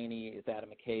Dick Cheney. It's Adam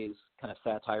McKay's kind of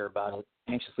satire about it,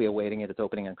 anxiously awaiting it. It's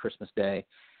opening on Christmas Day.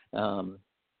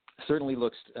 Certainly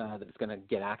looks that it's going to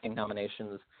get acting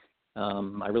nominations.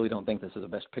 I really don't think this is a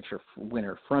Best Picture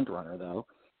winner frontrunner, though.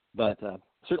 But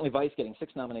certainly Vice getting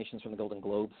 6 nominations from the Golden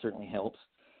Globes certainly helps.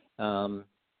 The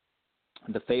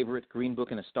Favorite, Green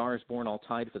Book, and A Star is Born all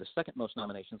tied for the second most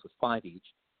nominations with 5 each.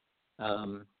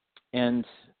 And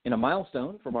in a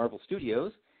milestone for Marvel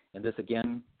Studios, and this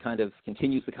again kind of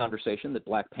continues the conversation that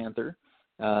Black Panther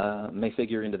may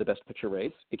figure into the Best Picture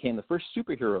race, became the first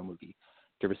superhero movie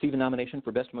to receive a nomination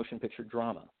for Best Motion Picture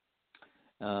Drama.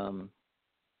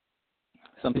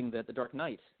 Something that The Dark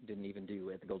Knight didn't even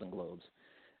do at the Golden Globes.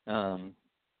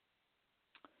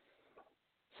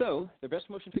 So the Best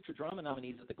Motion Picture Drama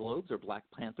nominees at the Globes are Black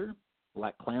Panther,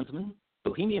 BlacKkKlansman,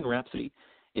 Bohemian Rhapsody,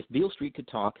 If Beale Street Could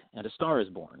Talk, and A Star is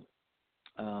Born.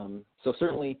 So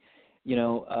certainly,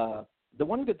 the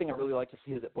one good thing I really like to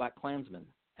see is that BlacKkKlansman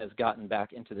has gotten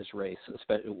back into this race,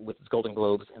 especially with its Golden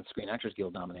Globes and Screen Actors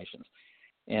Guild nominations.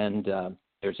 And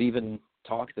there's even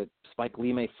talk that Spike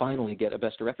Lee may finally get a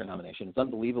Best Director nomination. It's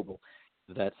unbelievable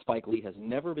that Spike Lee has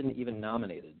never been even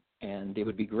nominated, and it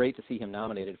would be great to see him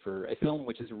nominated for a film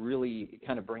which is really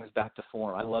kind of brings back to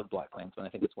form. I love BlacKkKlansman. I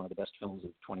think it's one of the best films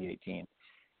of 2018.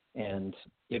 And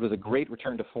it was a great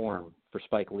return to form for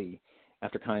Spike Lee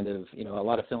after kind of, a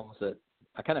lot of films that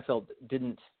I kind of felt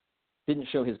didn't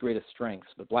show his greatest strengths,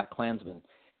 but BlacKkKlansman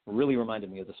really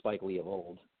reminded me of the Spike Lee of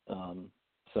old.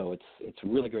 So it's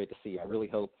really great to see. I really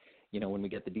hope, when we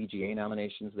get the DGA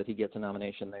nominations that he gets a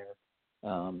nomination there.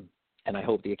 And I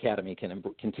hope the Academy can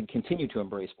continue to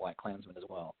embrace BlacKkKlansman as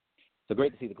well. So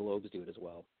great to see the Globes do it as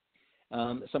well.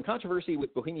 Some controversy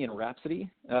with Bohemian Rhapsody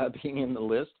being in the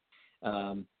list.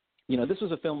 This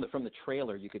was a film that from the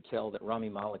trailer you could tell that Rami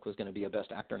Malek was going to be a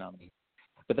Best Actor nominee.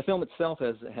 But the film itself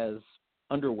has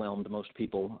underwhelmed most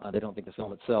people. They don't think the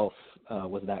film itself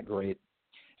was that great.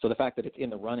 So the fact that it's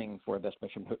in the running for a Best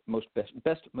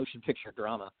Motion Picture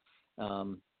Drama,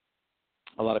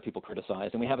 a lot of people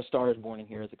criticized. And we have A Star is Born in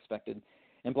here as expected.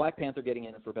 And Black Panther getting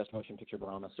in for Best Motion Picture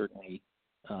Drama certainly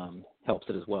helps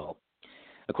it as well.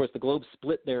 Of course, the Globes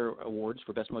split their awards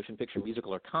for Best Motion Picture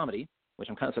Musical or Comedy, which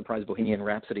I'm kind of surprised Bohemian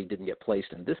Rhapsody didn't get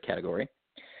placed in this category.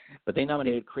 But they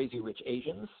nominated Crazy Rich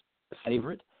Asians, The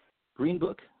Favorite, Green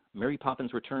Book, Mary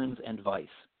Poppins Returns, and Vice.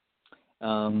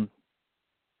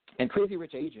 And Crazy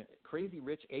Rich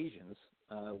Asians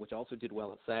which also did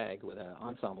well at SAG with an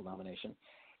ensemble nomination,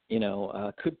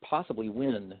 could possibly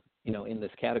win, in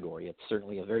this category. It's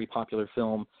certainly a very popular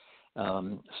film.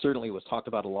 Certainly was talked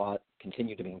about a lot,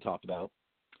 continued to being talked about.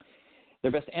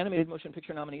 Their Best Animated Motion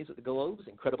Picture nominees at the Globes: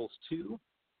 Incredibles 2,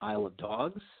 Isle of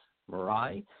Dogs,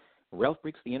 Mirai, Ralph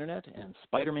Breaks the Internet, and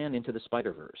Spider-Man Into the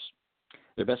Spider-Verse.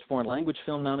 Their Best Foreign Language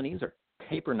Film nominees are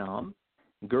Capernaum,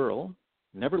 Girl,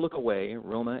 Never Look Away,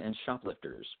 Roma, and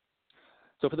Shoplifters.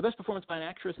 So for the Best Performance by an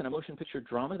Actress in a Motion Picture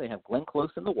Drama, they have Glenn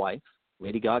Close in The Wife,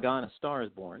 Lady Gaga in A Star is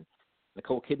Born,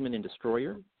 Nicole Kidman in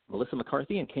Destroyer, Melissa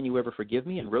McCarthy in Can You Ever Forgive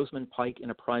Me, and Rosamund Pike in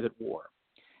A Private War.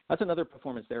 That's another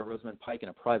performance there, Rosamund Pike in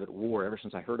A Private War. Ever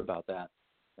since I heard about that,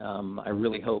 I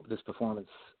really hope this performance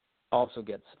also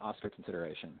gets Oscar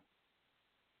consideration.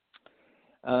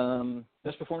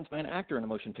 Best Performance by an Actor in a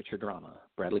Motion Picture Drama: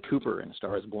 Bradley Cooper in A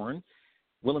Star is Born,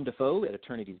 Willem Dafoe at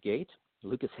Eternity's Gate,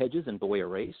 Lucas Hedges in Boy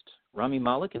Erased, Rami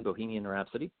Malek in Bohemian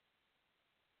Rhapsody,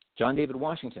 John David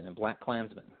Washington in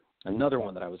BlacKkKlansman, another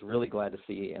one that I was really glad to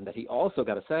see, and that he also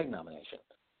got a SAG nomination.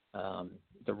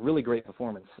 It's a really great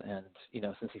performance, and,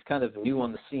 since he's kind of new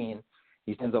on the scene,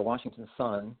 he's Denzel Washington's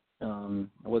son. I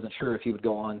wasn't sure if he would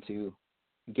go on to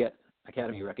get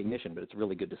Academy recognition, but it's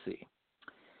really good to see.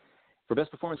 For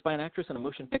Best Performance by an Actress in a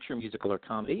Motion Picture, Musical, or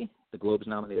Comedy, the Globes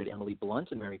nominated Emily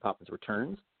Blunt in Mary Poppins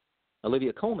Returns,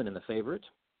 Olivia Colman in The Favorite,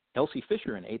 Elsie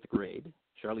Fisher in 8th Grade,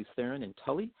 Charlize Theron in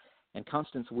Tully, and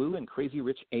Constance Wu in Crazy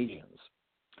Rich Asians.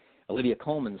 Olivia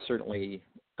Colman certainly,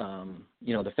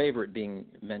 The Favorite being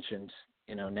mentioned,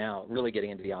 now really getting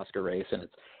into the Oscar race, and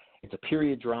it's a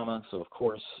period drama, so of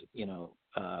course,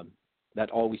 that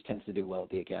always tends to do well at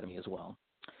the Academy as well.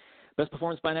 Best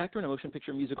Performance by an Actor in a Motion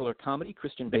Picture, Musical, or Comedy,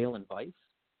 Christian Bale in Vice,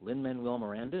 Lin-Manuel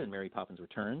Miranda in Mary Poppins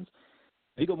Returns,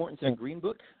 Viggo Mortensen in Green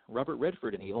Book, Robert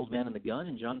Redford in The Old Man and the Gun,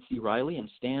 and John C. Reilly in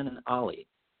Stan and Ollie.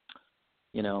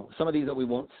 Some of these that we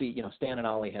won't see, Stan and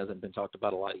Ollie hasn't been talked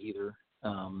about a lot either.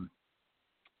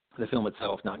 The film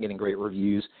itself not getting great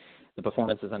reviews. The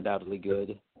performance is undoubtedly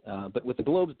good. But with the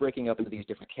Globes breaking up into these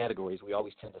different categories, we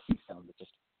always tend to see some that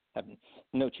just have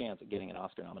no chance at getting an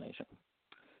Oscar nomination.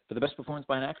 For the Best Performance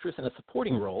by an Actress in a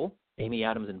Supporting Role, Amy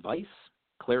Adams in Vice,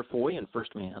 Claire Foy in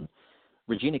First Man,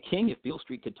 Regina King, If Beale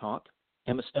Street Could Talk,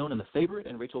 Emma Stone in The Favorite,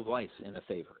 and Rachel Weisz in The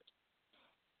Favorite.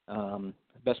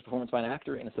 Best Performance by an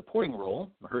Actor in a Supporting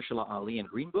Role, Mahershala Ali in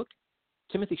Green Book,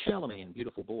 Timothée Chalamet in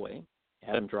Beautiful Boy,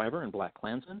 Adam Driver in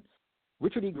BlacKkKlansman,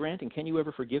 Richard E. Grant in Can You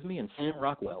Ever Forgive Me, and Sam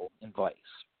Rockwell in Vice.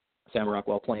 Sam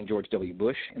Rockwell playing George W.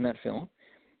 Bush in that film.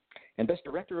 And Best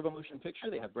Director of a Motion Picture,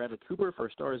 they have Bradley Cooper for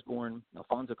A Star is Born,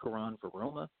 Alfonso Cuarón for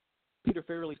Roma, Peter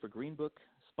Farrelly for Green Book,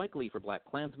 Spike Lee for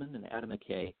BlacKkKlansman, and Adam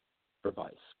McKay for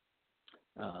Vice.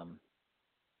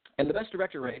 And the Best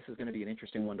Director race is going to be an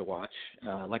interesting one to watch.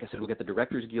 Like I said, we'll get the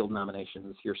Directors Guild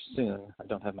nominations here soon. I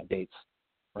don't have my dates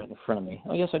right in front of me.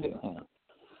 Oh, yes, I do. Hang on.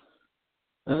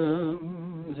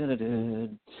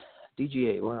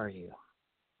 DGA, where are you?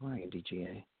 Where are you,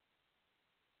 DGA?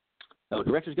 Oh,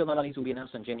 Directors Guild nominees will be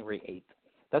announced on January 8th.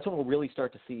 That's when we'll really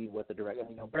start to see what the director.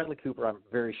 Bradley Cooper, I'm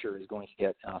very sure, is going to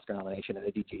get an Oscar nomination at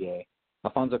the DGA.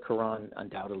 Alfonso Cuarón,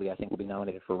 undoubtedly, I think, will be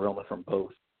nominated for Roma from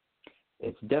both.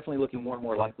 It's definitely looking more and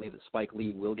more likely that Spike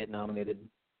Lee will get nominated.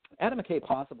 Adam McKay,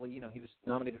 possibly. He was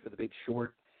nominated for The Big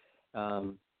Short,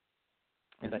 and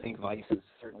I think Vice is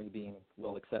certainly being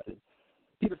well accepted.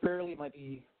 Peter Farrelly might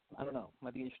be, I don't know,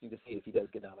 might be interesting to see if he does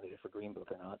get nominated for Green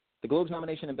Book or not. The Globes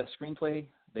nomination in Best Screenplay,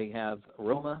 they have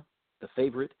Roma, The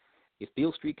Favorite, If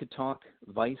Beale Street Could Talk,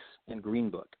 Vice, and Green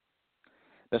Book.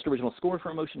 Best Original Score for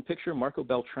a Motion Picture, Marco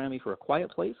Beltrami for A Quiet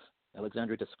Place,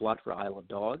 Alexandre Desplat for Isle of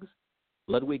Dogs,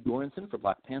 Ludwig Göransson for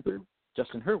Black Panther,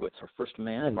 Justin Hurwitz for First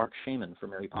Man, and Mark Shaman for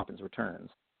Mary Poppins Returns.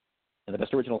 In the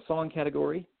Best Original Song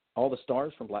category, All the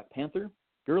Stars from Black Panther,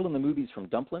 Girl in the Movies from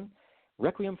Dumplin',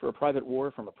 Requiem for a Private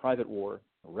War from A Private War,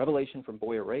 Revelation from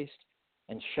Boy Erased,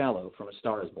 and Shallow from A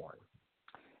Star is Born.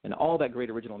 And all that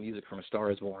great original music from A Star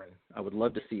is Born, I would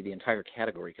love to see the entire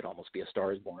category could almost be A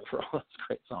Star is Born for all those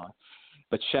great songs.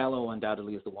 But Shallow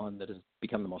undoubtedly is the one that has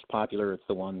become the most popular. It's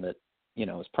the one that,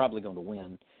 is probably going to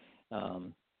win.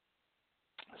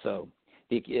 So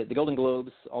the Golden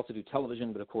Globes also do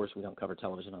television, but of course we don't cover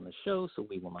television on this show, so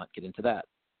we will not get into that.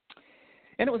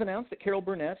 And it was announced that Carol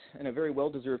Burnett, in a very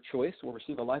well-deserved choice, will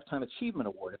receive a Lifetime Achievement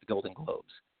Award at the Golden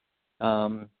Globes.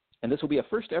 And this will be a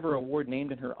first-ever award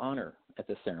named in her honor at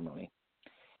this ceremony.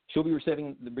 She'll be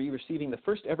receiving the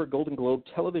first-ever Golden Globe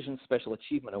Television Special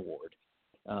Achievement Award.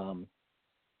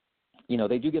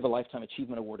 They do give a Lifetime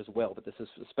Achievement Award as well, but this is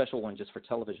a special one just for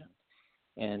television.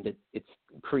 And it's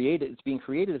being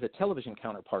created as a television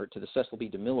counterpart to the Cecil B.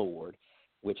 DeMille Award,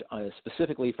 which is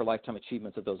specifically for lifetime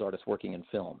achievements of those artists working in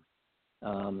film.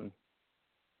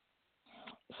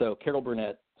 So Carol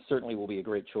Burnett certainly will be a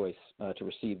great choice to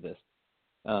receive this.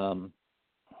 Hang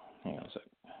on a sec.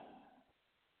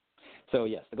 So,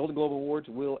 yes, the Golden Globe Awards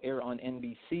will air on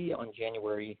NBC on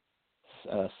January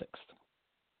 6th.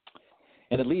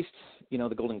 And at least,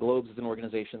 the Golden Globes is an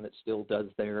organization that still does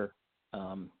their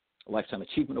Lifetime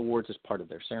Achievement Awards as part of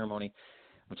their ceremony,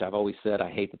 which I've always said I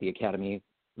hate that the Academy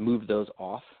moved those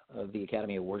off of the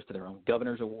Academy Awards to their own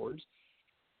Governor's Awards.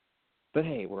 But,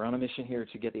 hey, we're on a mission here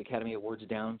to get the Academy Awards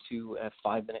down to a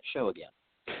 5-minute show again.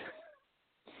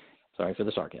 Sorry for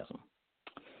the sarcasm.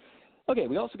 Okay,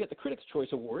 we also get the Critics' Choice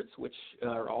Awards, which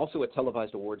are also a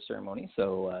televised awards ceremony,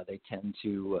 so they tend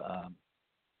to,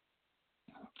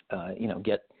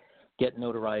 get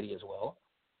notoriety as well.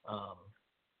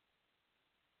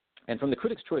 And from the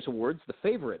Critics' Choice Awards, The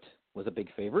Favorite was a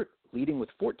big favorite, leading with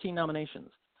 14 nominations.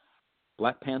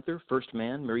 Black Panther, First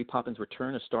Man, Mary Poppins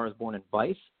Return, A Star is Born, and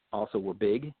Vice also were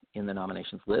big in the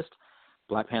nominations list.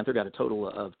 Black Panther got a total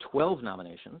of 12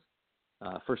 nominations.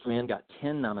 First Man got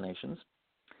 10 nominations.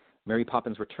 Mary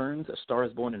Poppins Returns, A Star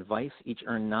is Born, and Vice each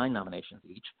earned 9 nominations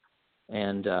each.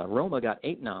 And Roma got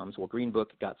 8 noms, while Green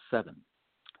Book got 7.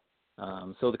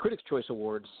 So the Critics' Choice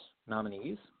Awards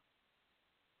nominees,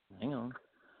 hang on.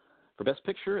 For Best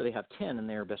Picture, they have 10 in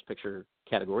their Best Picture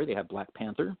category. They have Black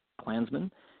Panther,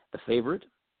 Klansman, The Favorite,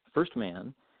 First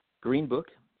Man, Green Book,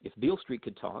 If Beale Street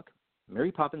Could Talk,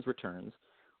 Mary Poppins Returns,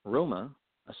 Roma,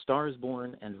 A Star is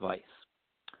Born, and Vice.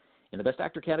 In the Best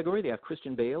Actor category, they have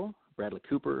Christian Bale, Bradley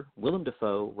Cooper, Willem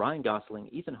Dafoe, Ryan Gosling,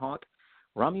 Ethan Hawke,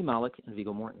 Rami Malek, and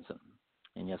Viggo Mortensen.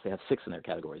 And yes, they have 6 in their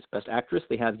categories. Best Actress,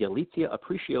 they have Yalitza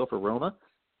Aparicio for Roma.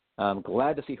 I'm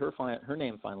glad to see her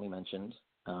name finally mentioned.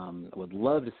 I would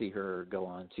love to see her go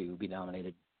on to be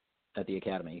nominated at the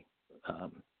Academy.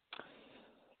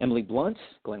 Emily Blunt,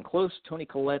 Glenn Close, Toni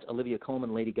Collette, Olivia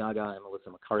Colman, Lady Gaga, and Melissa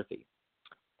McCarthy.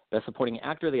 Best Supporting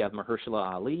Actor, they have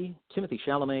Mahershala Ali, Timothée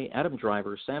Chalamet, Adam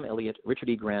Driver, Sam Elliott, Richard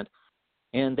E. Grant,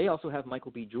 and they also have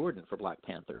Michael B. Jordan for Black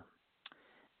Panther.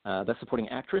 Best Supporting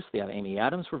Actress, they have Amy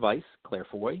Adams for Vice, Claire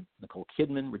Foy, Nicole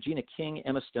Kidman, Regina King,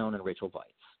 Emma Stone, and Rachel Weisz.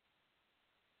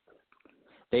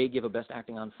 They give a Best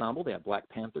Acting Ensemble. They have Black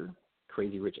Panther,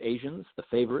 Crazy Rich Asians, The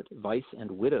Favorite, Vice,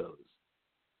 and Widows.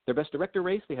 Their Best Director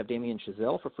race, they have Damien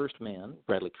Chazelle for First Man,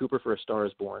 Bradley Cooper for A Star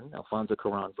is Born, Alfonso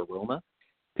Cuarón for Roma,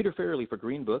 Peter Farrelly for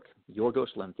Green Book,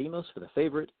 Yorgos Lanthimos for The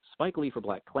Favorite, Spike Lee for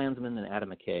Black Klansman, and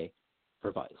Adam McKay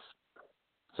for Vice.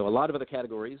 So a lot of other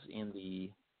categories in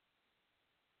the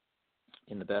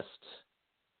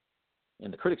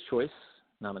Critics' Choice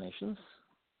nominations.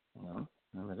 And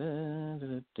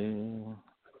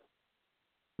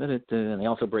they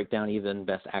also break down even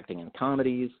Best Acting in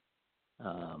Comedies.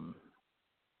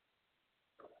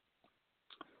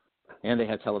 And they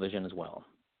have television as well.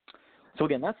 So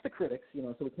again, that's the critics.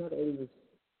 So we can't always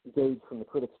gauge from the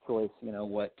Critics' Choice,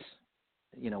 what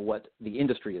the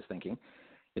industry is thinking.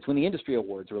 It's when the industry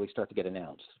awards really start to get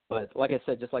announced. But like I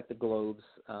said, just like the Globes,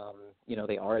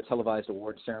 they are a televised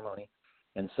awards ceremony,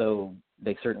 and so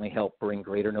they certainly help bring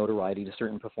greater notoriety to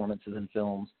certain performances in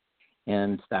films,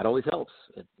 and that always helps.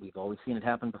 We've always seen it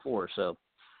happen before. So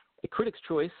the Critics'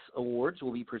 Choice Awards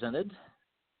will be presented,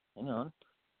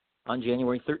 on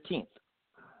January 13th.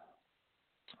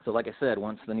 So like I said,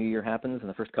 once the new year happens in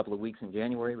the first couple of weeks in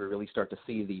January, we really start to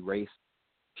see the race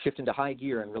shift into high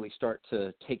gear and really start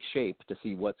to take shape to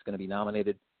see what's going to be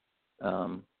nominated,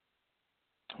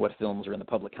 what films are in the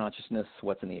public consciousness,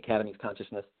 what's in the Academy's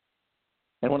consciousness.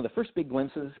 And one of the first big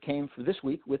glimpses came for this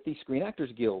week with the Screen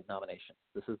Actors Guild nomination.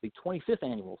 This is the 25th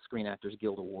Annual Screen Actors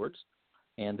Guild Awards,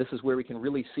 and this is where we can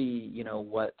really see,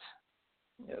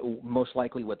 most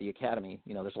likely what the Academy,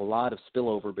 there's a lot of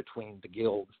spillover between the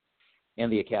guilds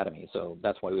and the Academy. So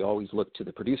that's why we always look to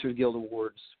the Producers Guild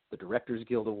Awards, the Directors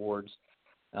Guild Awards,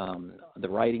 the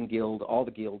Writing Guild, all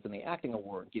the guilds, and the Acting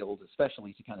Award Guild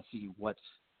especially, to kind of see what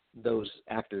those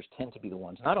actors tend to be the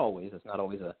ones. Not always. It's not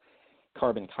always a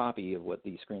carbon copy of what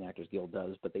the Screen Actors Guild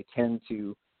does, but they tend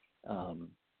to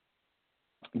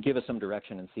give us some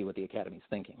direction and see what the Academy's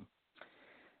thinking.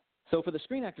 So for the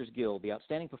Screen Actors Guild, the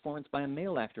outstanding performance by a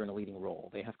male actor in a leading role,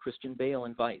 they have Christian Bale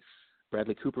in Vice,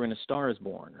 Bradley Cooper in A Star is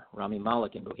Born, Rami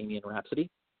Malek in Bohemian Rhapsody,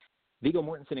 Viggo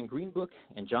Mortensen in Green Book,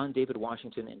 and John David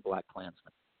Washington in Black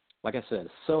Klansman. Like I said,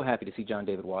 so happy to see John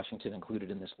David Washington included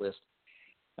in this list.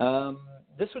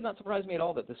 This would not surprise me at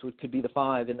all that this could be the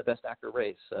 5 in the Best Actor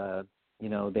race.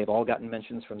 They've all gotten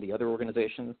mentions from the other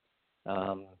organizations,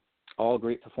 all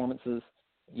great performances.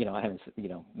 I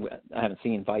haven't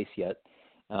seen Vice yet,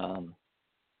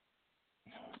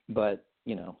 but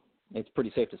it's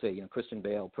pretty safe to say, Christian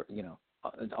Bale,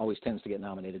 always tends to get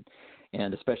nominated,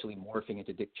 and especially morphing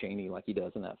into Dick Cheney like he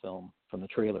does in that film from the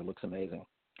trailer looks amazing.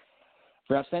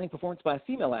 For outstanding performance by a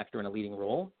female actor in a leading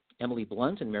role, Emily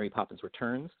Blunt in Mary Poppins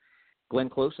Returns, Glenn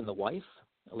Close in The Wife,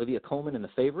 Olivia Colman in The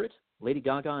Favorite, Lady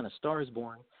Gaga in A Star is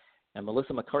Born, and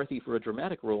Melissa McCarthy for a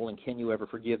dramatic role in Can You Ever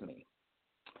Forgive Me?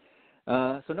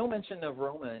 So no mention of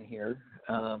Roma in here.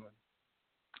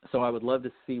 So I would love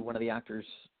to see one of the actors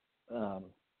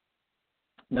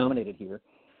nominated here.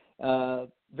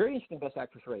 Very interesting Best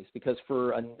Actress race because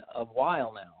for a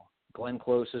while now, Glenn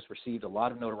Close has received a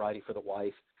lot of notoriety for The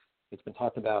Wife. It's been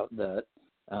talked about that,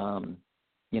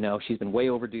 she's been way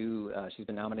overdue. She's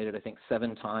been nominated, I think,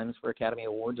 7 times for Academy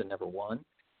Awards and never won.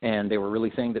 And they were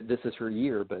really saying that this is her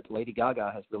year, but Lady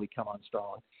Gaga has really come on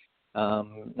strong.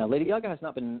 Now, Lady Gaga has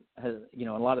not been, in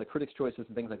a lot of the critics' choices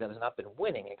and things like that, has not been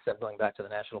winning, except going back to the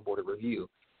National Board of Review.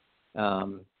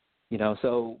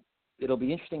 So it'll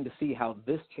be interesting to see how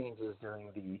this changes during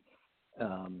the,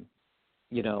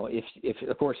 if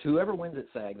of course, whoever wins at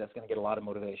SAG, that's going to get a lot of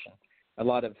motivation, a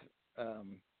lot of,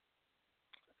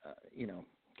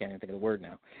 can't even think of the word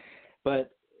now.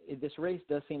 But this race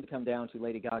does seem to come down to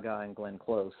Lady Gaga and Glenn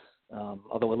Close,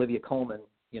 although Olivia Colman,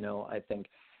 I think,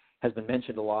 has been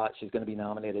mentioned a lot. She's going to be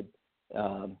nominated.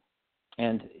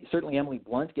 And certainly Emily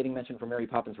Blunt getting mentioned for Mary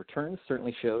Poppins Returns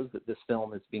certainly shows that this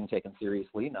film is being taken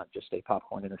seriously, not just a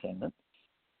popcorn entertainment.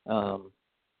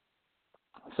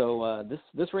 So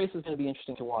this race is going to be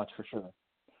interesting to watch for sure.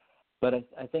 But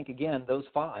I think, again, those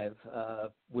 5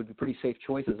 would be pretty safe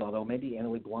choices, although maybe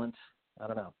Emily Blunt, I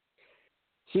don't know.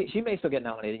 She may still get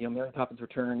nominated. Mary Poppins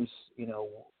Returns,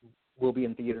 will be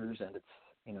in theaters, and it's,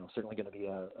 certainly going to be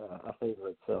a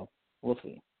favorite. So we'll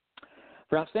see.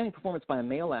 For outstanding performance by a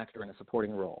male actor in a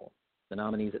supporting role, the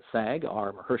nominees at SAG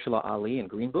are Mahershala Ali in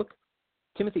Green Book,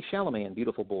 Timothy Chalamet in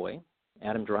Beautiful Boy,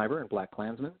 Adam Driver in Black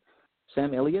Klansman,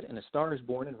 Sam Elliott in A Star is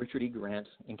Born, and Richard E. Grant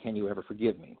in Can You Ever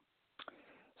Forgive Me?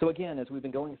 So again, as we've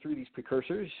been going through these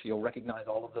precursors, you'll recognize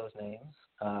all of those names.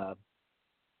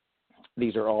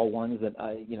 These are all ones that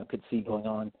I, could see going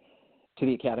on to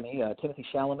the Academy. Timothy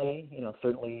Chalamet,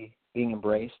 certainly being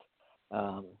embraced,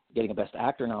 getting a Best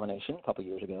Actor nomination a couple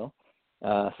years ago.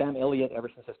 Sam Elliott, ever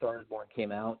since A Star is Born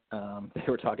came out, they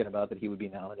were talking about that he would be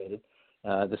nominated.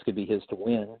 This could be his to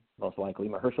win, most likely.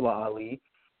 Mahershala Ali,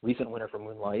 recent winner for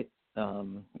Moonlight,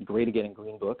 great again in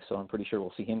Green Book, so I'm pretty sure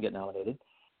we'll see him get nominated.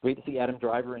 Great to see Adam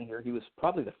Driver in here. He was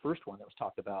probably the first one that was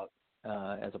talked about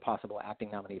as a possible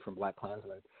acting nominee from Black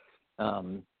Klansman.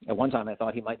 At one time, I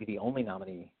thought he might be the only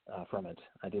nominee from it.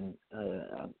 I'm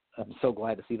so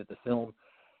glad to see that the film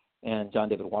and John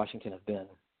David Washington have been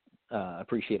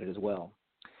appreciated as well.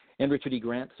 And Richard E.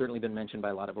 Grant certainly been mentioned by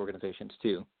a lot of organizations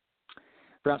too.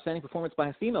 For outstanding performance by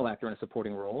a female actor in a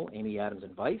supporting role, Amy Adams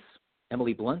in Vice,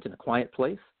 Emily Blunt in A Quiet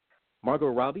Place, Margot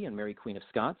Robbie in Mary Queen of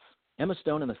Scots, Emma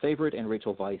Stone in The Favorite, and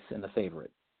Rachel Weisz in The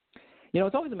Favorite.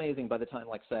 It's always amazing by the time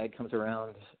like SAG comes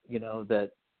around,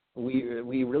 that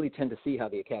we really tend to see how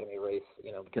the Academy race,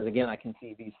 because again, I can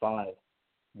see these 5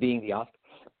 being the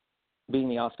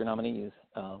Oscar nominees.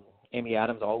 Amy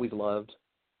Adams, always loved.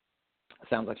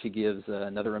 Sounds like she gives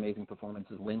another amazing performance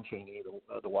as Lynn Cheney,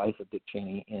 the wife of Dick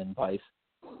Cheney in Vice.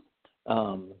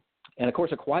 And of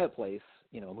course, A Quiet Place,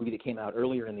 a movie that came out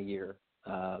earlier in the year,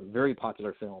 very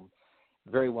popular film,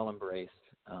 very well embraced.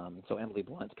 So Emily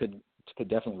Blunt could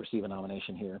definitely receive a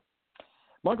nomination here.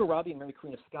 Margot Robbie and Mary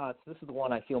Queen of Scots, this is the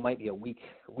one I feel might be a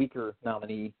weaker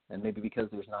nominee, and maybe because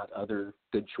there's not other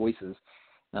good choices.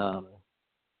 But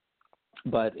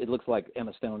it looks like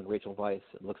Emma Stone and Rachel Weisz,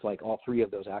 it looks like all 3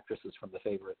 of those actresses from The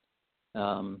Favorite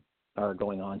are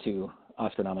going on to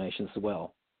Oscar nominations as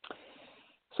well.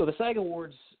 So the SAG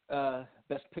Awards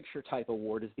Best Picture type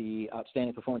award is the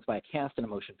Outstanding Performance by a Cast in a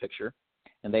Motion Picture,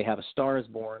 and they have A Star is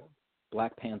Born,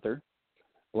 Black Panther,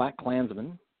 Black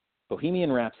Klansman,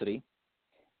 Bohemian Rhapsody,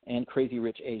 and Crazy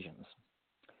Rich Asians.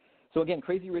 So again,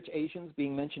 Crazy Rich Asians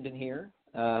being mentioned in here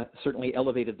certainly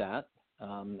elevated that.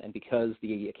 And because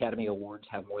the Academy Awards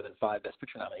have more than 5 Best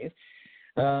Picture nominees,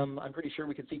 I'm pretty sure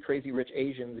we could see Crazy Rich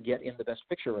Asians get in the Best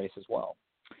Picture race as well.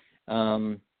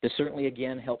 This certainly,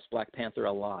 again, helps Black Panther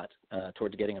a lot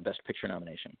towards getting a Best Picture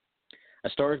nomination. A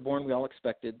Star is Born, we all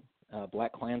expected.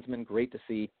 Black Klansman, great to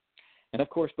see. And, of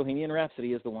course, Bohemian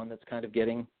Rhapsody is the one that's kind of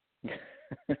getting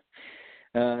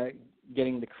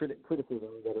getting the criticism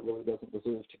that it really doesn't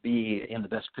deserve to be in the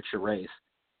Best Picture race.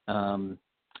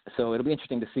 So it'll be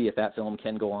interesting to see if that film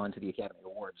can go on to the Academy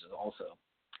Awards also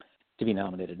to be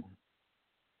nominated.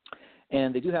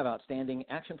 And they do have Outstanding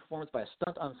Action Performance by a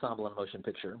Stunt Ensemble in Motion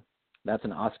Picture. That's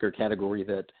an Oscar category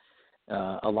that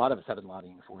a lot of us have been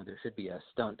lobbying for. There should be a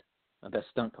Best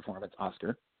Stunt Performance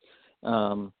Oscar.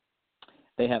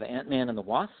 They have Ant-Man and the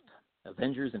Wasp,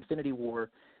 Avengers Infinity War,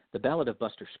 The Ballad of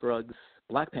Buster Scruggs,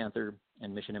 Black Panther,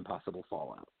 and Mission Impossible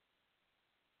Fallout.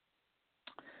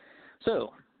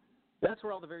 So that's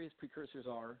where all the various precursors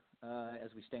are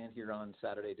as we stand here on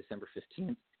Saturday, December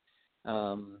 15th.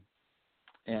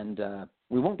 And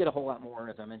we won't get a whole lot more,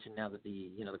 as I mentioned, now that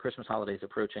the Christmas holiday is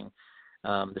approaching.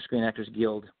 The Screen Actors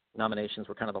Guild nominations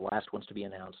were kind of the last ones to be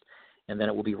announced. And then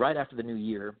it will be right after the new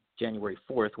year, January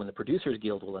 4th, when the Producers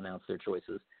Guild will announce their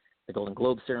choices. The Golden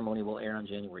Globe ceremony will air on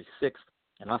January 6th,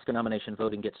 and Oscar nomination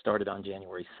voting gets started on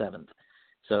January 7th.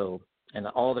 So, and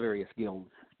all the various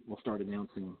guilds will start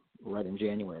announcing right in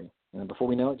January. And before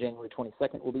we know it, January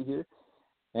 22nd will be here,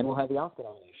 and we'll have the Oscar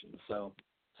nominations. So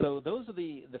those are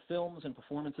the films and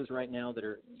performances right now that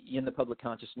are in the public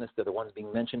consciousness. They're the ones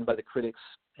being mentioned by the critics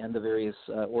and the various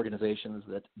organizations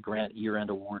that grant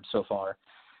year-end awards so far.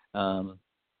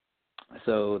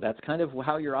 So that's kind of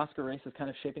how your Oscar race is kind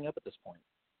of shaping up at this point.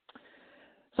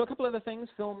 So a couple other things,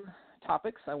 film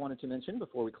topics I wanted to mention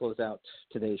before we close out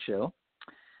today's show.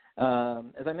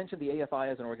 As I mentioned, the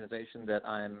AFI is an organization that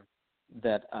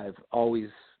I've always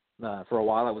for a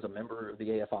while I was a member of the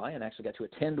AFI and actually got to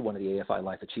attend one of the AFI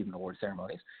Life Achievement Award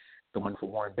ceremonies, the one for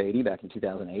Warren Beatty back in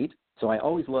 2008. So I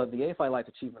always loved the AFI Life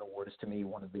Achievement Award. Is to me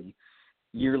one of the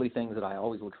yearly things that I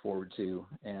always look forward to,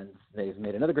 and they've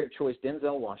made another great choice.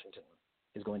 Denzel Washington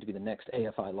is going to be the next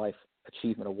AFI Life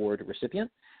Achievement Award recipient,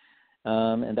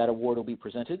 and that award will be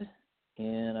presented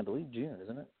in, I believe, June,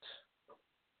 isn't it?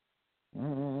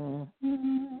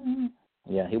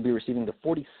 Yeah, he'll be receiving the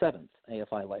 47th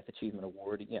AFI Life Achievement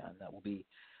Award. Yeah, and that will be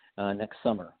next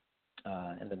summer.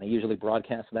 And then they usually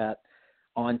broadcast that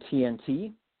on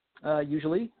TNT,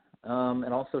 usually,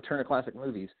 and also Turner Classic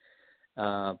Movies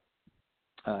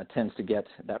tends to get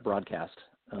that broadcast.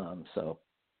 And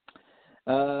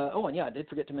yeah, I did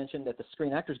forget to mention that the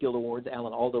Screen Actors Guild Awards,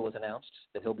 Alan Alda was announced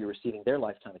that he'll be receiving their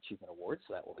Lifetime Achievement Award,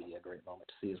 so that will be a great moment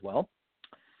to see as well.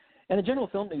 And a general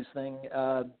film news thing,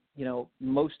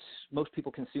 most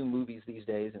people consume movies these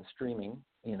days in streaming.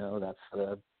 That's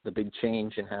the big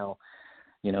change in how,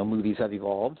 movies have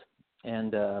evolved.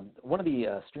 And one of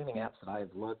the streaming apps that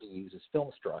I've loved to use is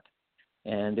Filmstruck.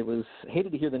 And it was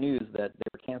hated to hear the news that they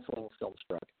were canceling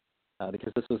Filmstruck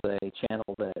because this was a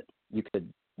channel that you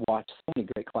could watch so many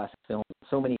great classic films,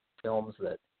 so many films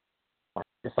that are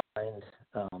defined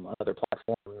on other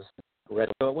platforms.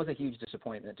 So it was a huge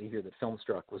disappointment to hear that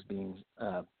Filmstruck was being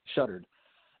shuttered.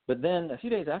 But then a few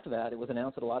days after that, it was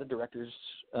announced that a lot of directors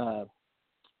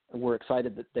were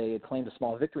excited that they had claimed a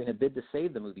small victory in a bid to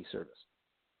save the movie service.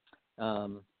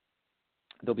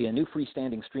 There'll be a new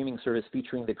freestanding streaming service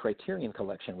featuring the Criterion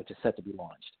Collection, which is set to be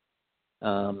launched.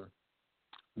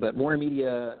 But Warner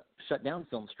Media shut down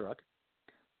Filmstruck,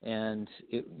 and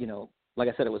like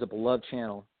I said, it was a beloved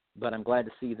channel. But I'm glad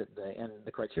to see that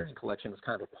the Criterion Collection was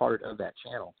kind of a part of that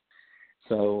channel.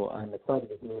 So I'm excited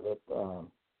to hear that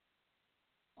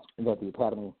the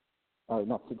Academy,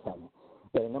 not the Academy,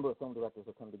 that a number of film directors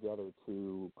have come together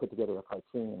to put together a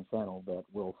Criterion channel that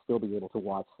will still be able to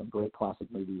watch some great classic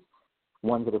movies,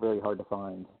 ones that are very hard to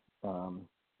find.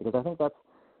 Because I think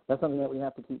that's something that we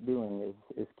have to keep doing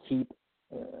is keep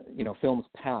films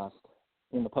past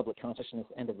in the public consciousness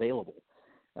and available.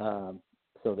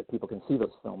 So that people can see those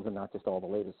films and not just all the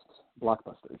latest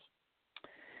blockbusters.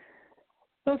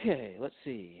 Okay, let's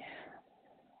see.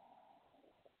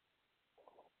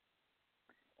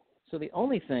 So the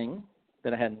only thing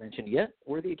that I hadn't mentioned yet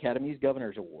were the Academy's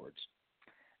Governor's Awards,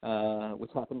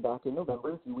 which happened back in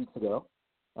November, a few weeks ago.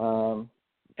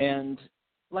 And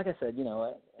like I said,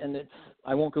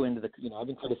 I won't go into I've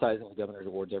been criticizing the Governor's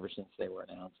Awards ever since they were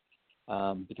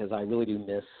announced because I really do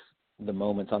miss the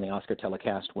moments on the Oscar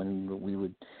telecast when we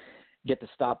would get to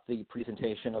stop the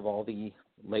presentation of all the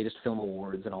latest film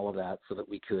awards and all of that so that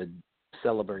we could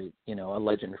celebrate, a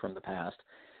legend from the past.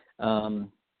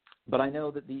 But I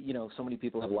know that so many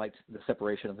people have liked the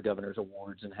separation of the Governor's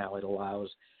Awards and how it allows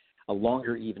a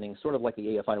longer evening, sort of like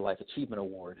the AFI Life Achievement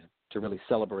Award, to really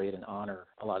celebrate and honor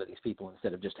a lot of these people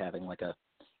instead of just having like a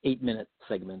 8-minute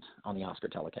segment on the Oscar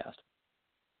telecast.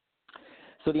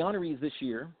 So the honorees this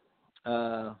year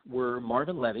were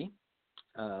Marvin Levy,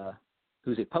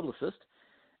 who's a publicist.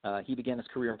 He began his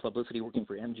career in publicity working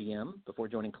for MGM before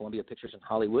joining Columbia Pictures in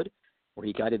Hollywood, where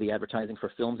he guided the advertising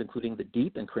for films including The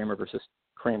Deep and Kramer versus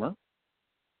Kramer.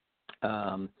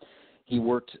 He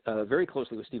worked very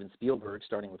closely with Steven Spielberg,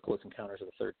 starting with Close Encounters of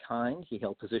the Third Kind. He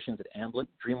held positions at Amblin,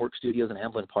 DreamWorks Studios, and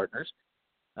Amblin Partners.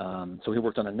 So he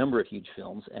worked on a number of huge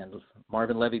films, and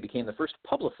Marvin Levy became the first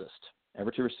publicist ever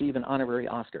to receive an honorary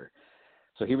Oscar.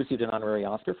 So he received an honorary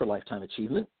Oscar for Lifetime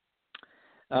Achievement.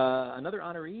 Another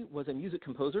honoree was a music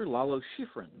composer, Lalo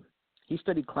Schifrin. He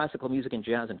studied classical music and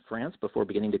jazz in France before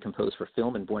beginning to compose for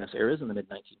film in Buenos Aires in the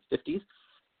mid-1950s.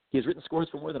 He has written scores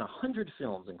for more than 100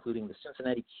 films, including The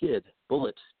Cincinnati Kid,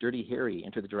 Bullet, Dirty Harry,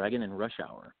 Enter the Dragon, and Rush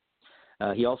Hour.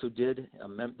 He also did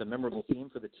the memorable theme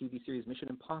for the TV series Mission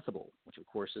Impossible, which, of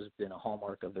course, has been a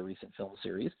hallmark of the recent film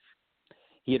series.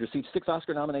 He had received 6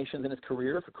 Oscar nominations in his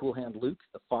career for Cool Hand Luke,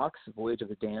 The Fox, Voyage of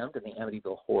the Damned, and the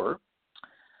Amityville Horror.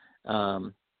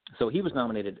 So he was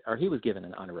given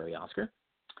an honorary Oscar.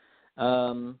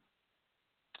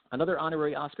 Another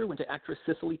honorary Oscar went to actress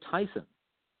Cicely Tyson.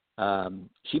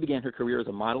 She began her career as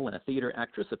a model and a theater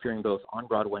actress, appearing both on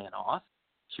Broadway and off.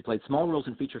 She played small roles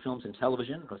in feature films and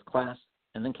television,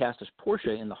 and then cast as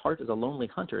Portia in The Heart is a Lonely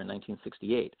Hunter in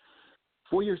 1968.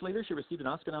 4 years later, she received an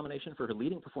Oscar nomination for her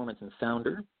leading performance in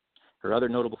Sounder. Her other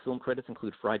notable film credits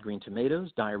include Fried Green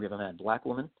Tomatoes, Diary of a Mad Black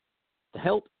Woman, The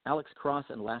Help, Alex Cross,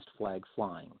 and Last Flag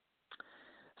Flying.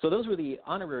 So those were the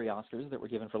honorary Oscars that were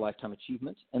given for Lifetime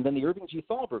Achievement. And then the Irving G.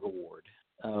 Thalberg Award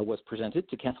was presented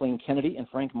to Kathleen Kennedy and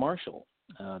Frank Marshall,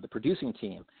 the producing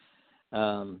team.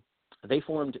 They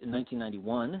formed in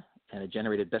 1991, and it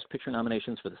generated Best Picture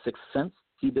nominations for The Sixth Sense,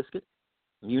 Seabiscuit,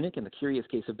 Munich, and The Curious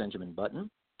Case of Benjamin Button.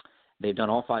 They've done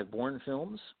all 5 Bourne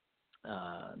films.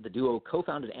 The duo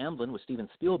co-founded Amblin with Steven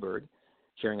Spielberg,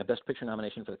 sharing a Best Picture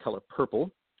nomination for The Color Purple.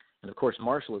 And, of course,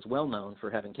 Marshall is well known for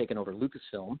having taken over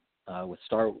Lucasfilm with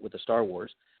the Star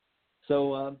Wars.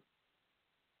 So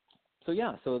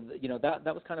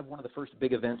that was kind of one of the first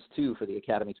big events, too, for the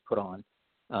Academy to put on.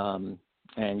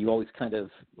 And you always kind of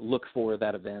look for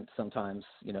that event sometimes,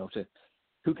 to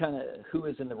who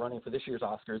is in the running for this year's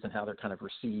Oscars and how they're kind of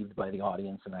received by the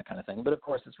audience and that kind of thing. But, of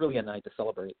course, it's really a night to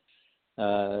celebrate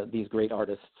these great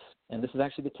artists. And this is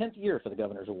actually the 10th year for the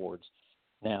Governor's Awards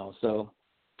now. So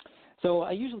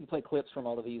I usually play clips from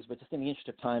all of these, but just in the interest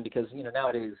of time, because,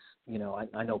 nowadays,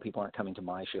 I know people aren't coming to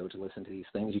my show to listen to these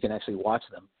things. You can actually watch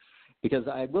them. Because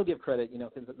I will give credit,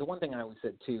 because the one thing I always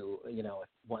said, too,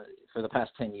 for the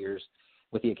past 10 years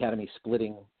with the Academy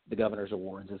splitting the Governor's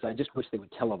Awards is I just wish they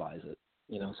would televise it,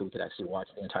 so we could actually watch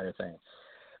the entire thing.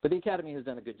 But the Academy has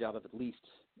done a good job of at least,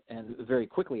 and very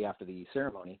quickly after the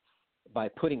ceremony, by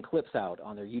putting clips out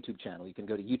on their YouTube channel. You can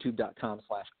go to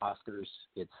youtube.com/Oscars.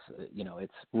 It's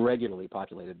regularly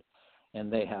populated,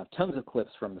 and they have tons of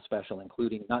clips from the special,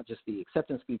 including not just the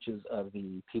acceptance speeches of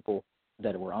the people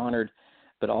that were honored,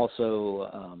 but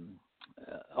also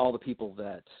all the people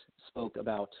that spoke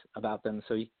about them.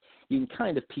 So you can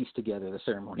kind of piece together the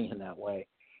ceremony in that way.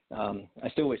 I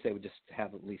still wish they would just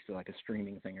have at least like a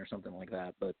streaming thing or something like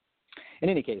that. But in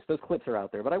any case, those clips are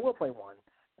out there. But I will play one.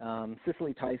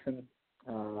 Cicely Tyson,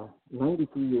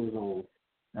 93 years old.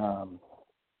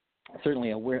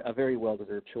 Certainly a very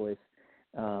well-deserved choice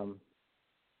to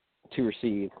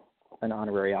receive an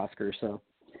honorary Oscar. So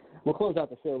we'll close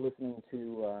out the show listening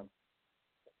to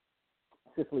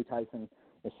Cicely Tyson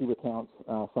as she recounts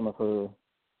some of her,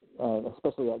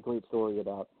 especially that great story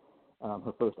about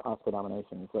her first Oscar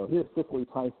nomination. So here's Cicely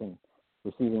Tyson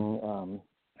receiving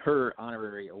her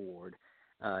honorary award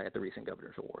at the recent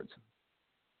Governor's Awards.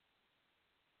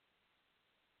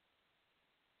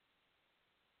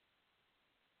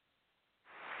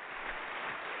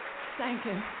 Thank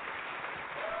you.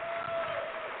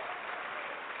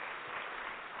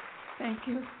 Thank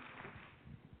you.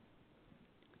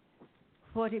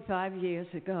 45 years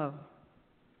ago,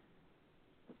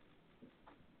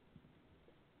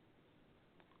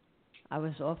 I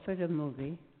was offered a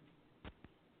movie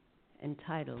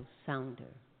entitled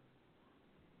Sounder.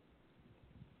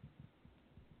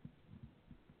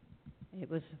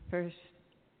 It was the first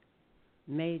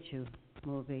major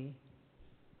movie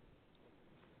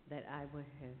that I would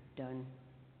have done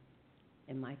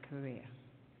in my career.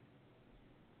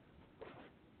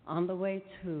 On the way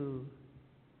to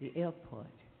the airport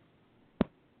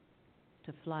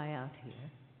to fly out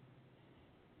here,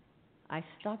 I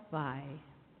stopped by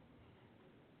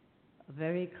a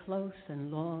very close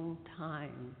and long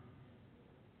time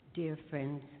dear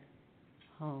friend's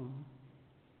home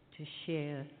to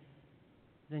share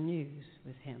the news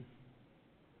with him.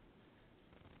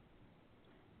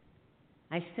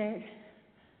 I said,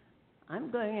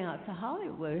 I'm going out to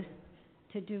Hollywood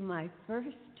to do my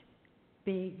first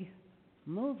big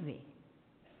movie.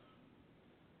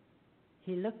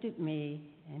 He looked at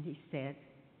me and he said,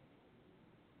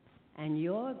 and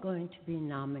you're going to be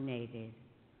nominated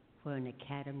for an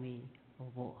Academy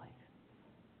Award.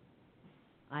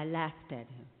 I laughed at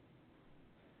him.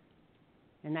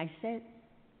 And I said,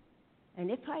 and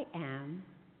if I am,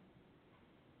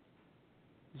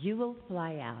 you will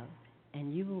fly out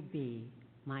and you will be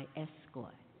my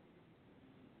escort.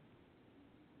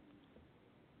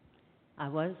 I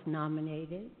was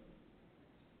nominated,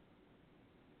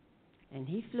 and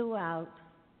he flew out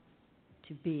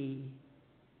to be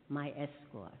my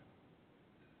escort.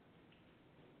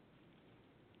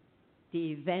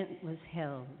 The event was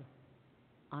held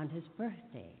on his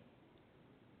birthday.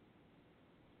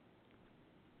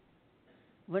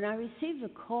 When I received a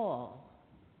call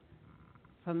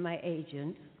from my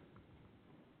agent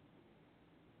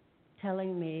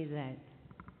telling me that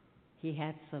he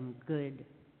had some good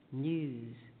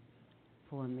news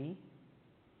for me,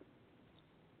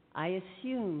 I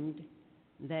assumed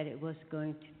that it was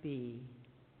going to be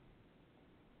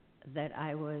that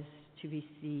I was to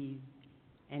receive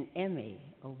an Emmy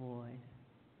Award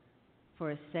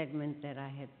for a segment that I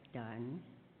had done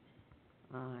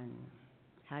on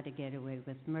how to get away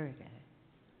with murder.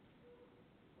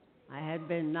 I had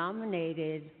been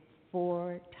nominated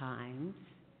 4 times,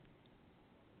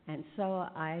 and so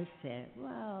I said,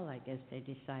 well, I guess they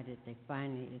decided they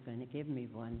finally are going to give me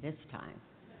one this time.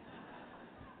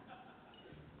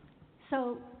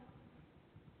 So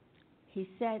he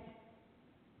said,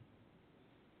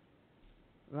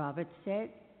 Robert said,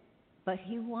 but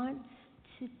he wants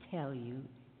to tell you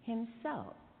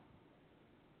himself.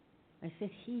 I said,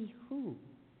 he who?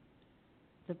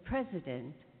 The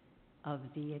president of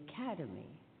the Academy.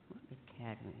 What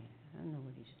Academy? I don't know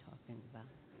what he's talking about.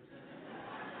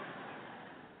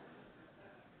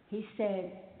 He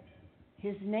said,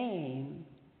 his name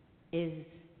is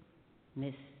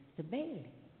Mr.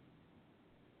 Bailey,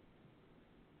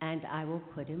 and I will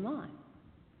put him on.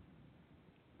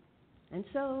 And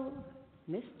so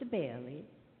Mr. Bailey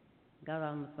got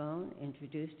on the phone,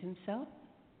 introduced himself,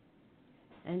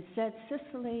 and said,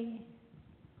 Cicely,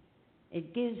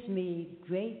 it gives me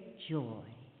great joy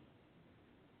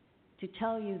to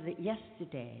tell you that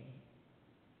yesterday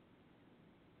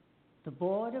the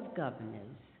Board of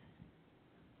Governors,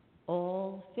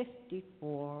 all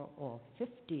 54 or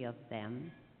 50 of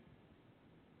them,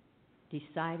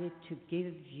 decided to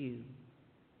give you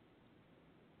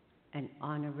an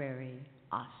honorary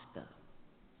Oscar.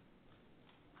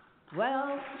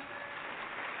 Well,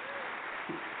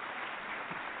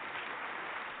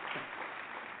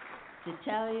 to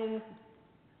tell you,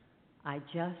 I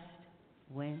just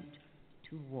went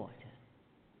to water.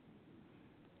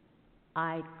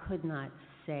 I could not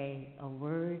say a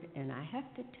word, and I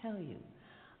have to tell you,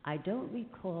 I don't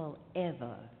recall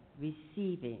ever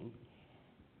receiving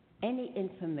any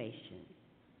information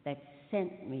that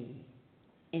sent me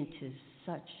into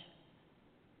such,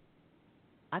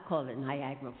 I call it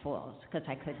Niagara Falls, because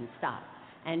I couldn't stop.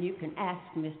 And you can ask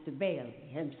Mr. Bailey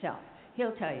himself.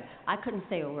 He'll tell you, I couldn't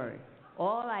say a word.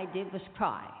 All I did was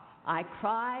cry. I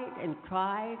cried and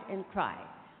cried and cried.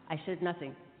 I said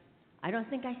nothing. I don't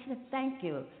think I said thank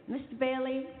you. Mr.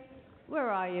 Bailey, where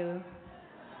are you?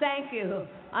 Thank you.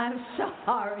 I'm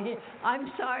sorry.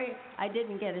 I'm sorry I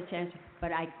didn't get a chance,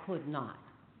 but I could not.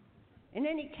 In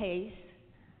any case,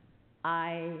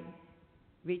 I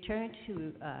returned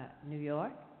to New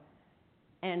York,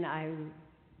 and I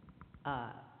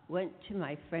went to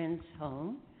my friend's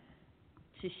home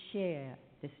to share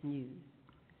this news.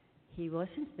 He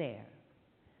wasn't there.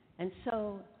 And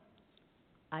so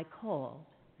I called,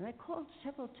 and I called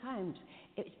several times.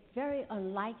 It's very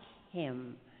unlike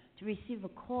him to receive a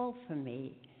call from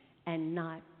me and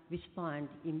not respond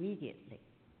immediately.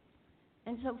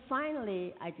 And so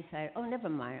finally I decided, oh, never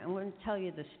mind, I'm going to tell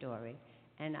you the story.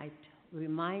 And I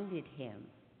reminded him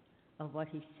of what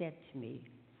he said to me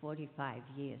 45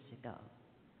 years ago.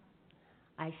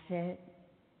 I said,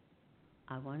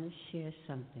 I want to share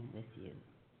something with you.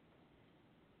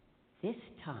 This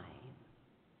time,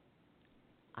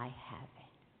 I have it.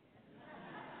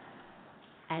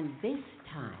 And this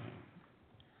time,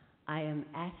 I am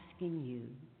asking you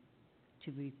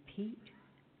to repeat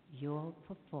your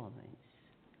performance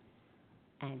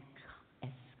and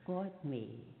escort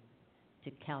me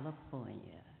to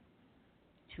California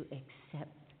to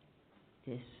accept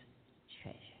this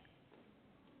treasure.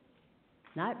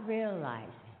 Not realizing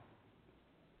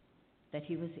that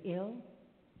he was ill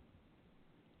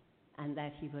and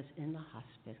that he was in the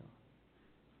hospital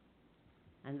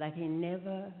and that he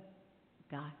never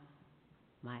got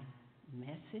my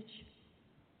message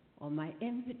or my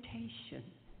invitation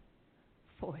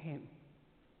for him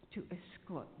to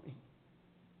escort me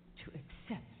to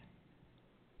accept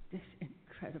this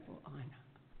incredible honor.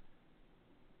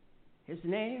 His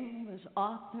name was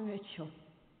Arthur Mitchell,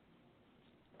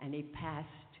 and he passed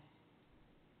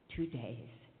 2 days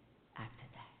after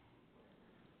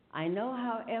that. I know,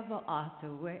 however,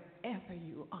 Arthur, wherever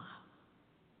you are,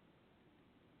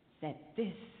 that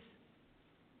this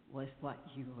was what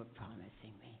you were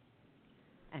promising me,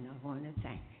 and I want to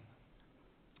thank you.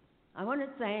 I want to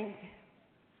thank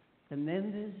the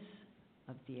members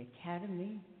of the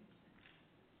Academy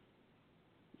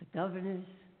the governors,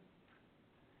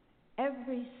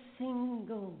 every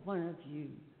single one of you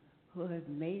who have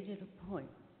made it a point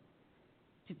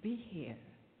to be here,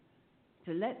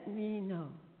 to let me know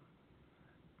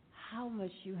how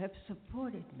much you have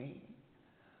supported me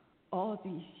all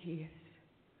these years.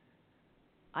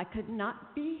 I could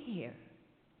not be here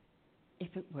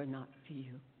if it were not for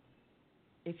you.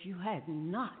 If you had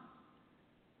not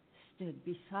stood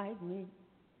beside me,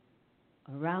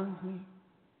 around me,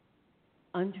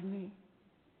 under me,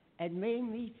 and made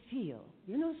me feel.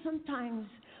 You know, sometimes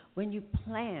when you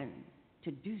plan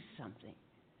to do something,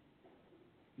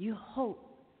 you hope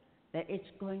that it's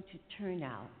going to turn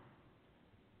out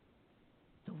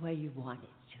the way you want it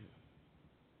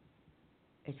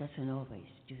to. It doesn't always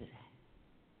do that.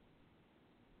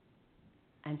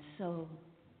 And so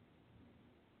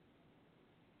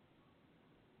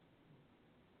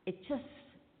it just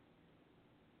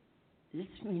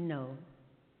lets me know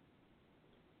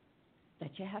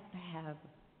that you have to have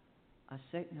a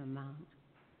certain amount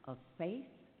of faith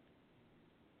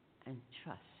and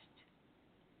trust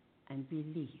and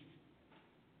belief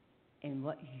in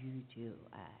what you do.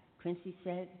 Quincy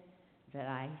said that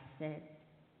I said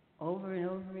over and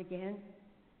over again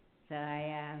that I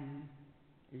am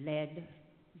led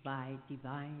by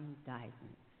divine guidance.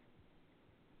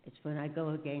 It's when I go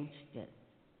against it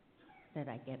that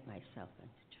I get myself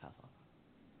into trouble.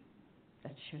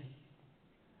 That's true.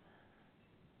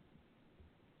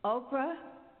 Oprah,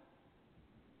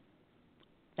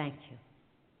 thank you.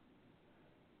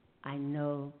 I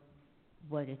know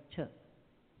what it took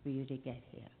for you to get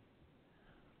here.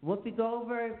 Whoopi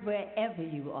Goldberg, wherever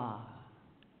you are,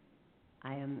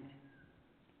 I am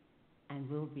and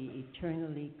will be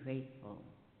eternally grateful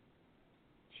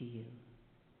to you.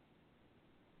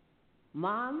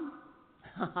 Mom,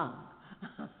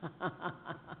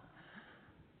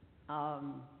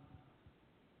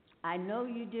 I know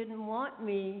you didn't want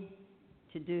me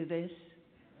to do this,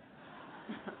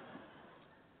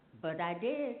 but I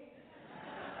did.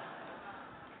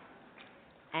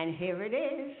 And here it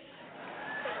is.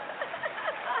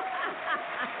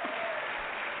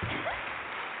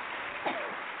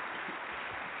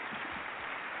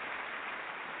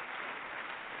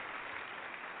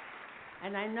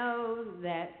 And I know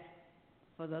that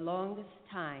for the longest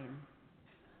time,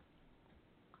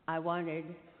 I wanted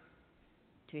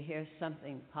to hear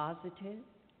something positive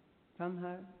from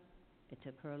her. It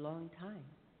took her a long time.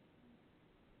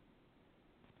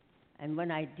 And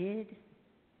when I did,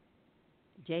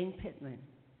 Jane Pittman,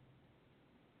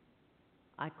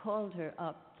 I called her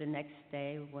up the next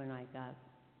day when I got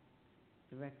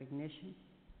the recognition,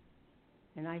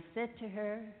 and I said to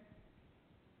her,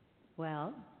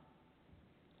 well,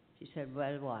 she said,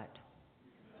 well, what?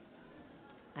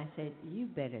 I said, you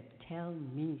better tell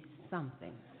me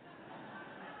something.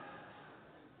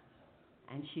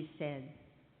 And she said,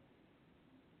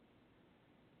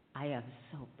 I am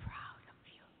so proud of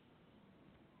you.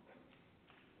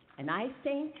 And I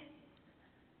think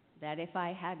that if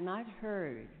I had not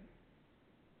heard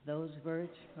those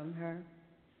words from her,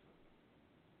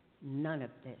 none of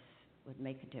this would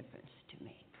make a difference to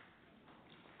me.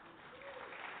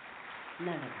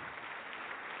 None of it.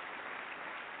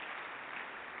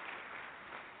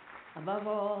 Above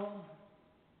all,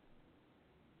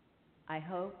 I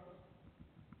hope,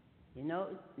 you know,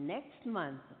 next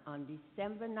month on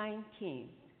December 19th,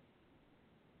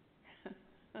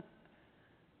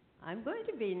 I'm going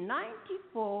to be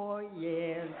 94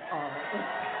 years old.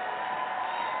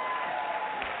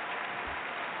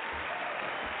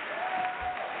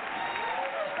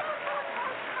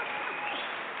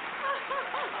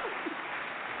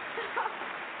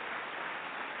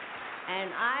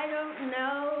 And I don't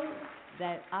know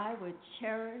that I would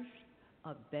cherish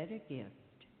a better gift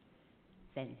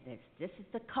than this. This is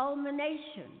the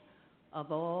culmination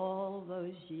of all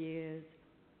those years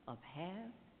of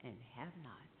have and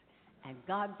have-nots. And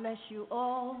God bless you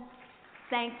all.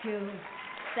 Thank you,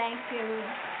 thank you,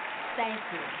 thank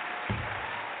you.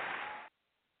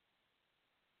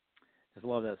 Just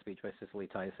love that speech by Cicely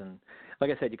Tyson. Like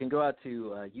I said, you can go out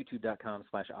to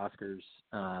youtube.com/Oscars.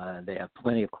 They have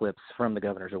plenty of clips from the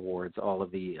Governor's Awards, all of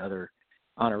the other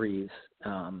honorees,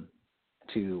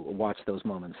 to watch those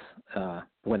moments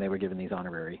when they were given these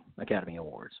honorary Academy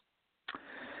Awards.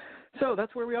 So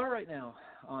that's where we are right now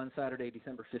on Saturday,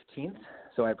 December 15th.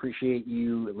 So I appreciate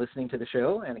you listening to the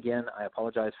show. And again, I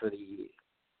apologize for the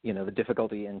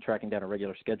difficulty in tracking down a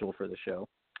regular schedule for the show.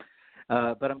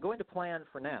 But I'm going to plan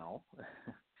for now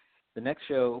the next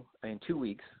show in 2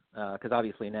 weeks, because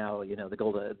obviously now,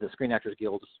 the Screen Actors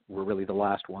Guilds were really the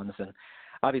last ones. And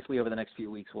obviously over the next few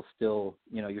weeks, we'll still,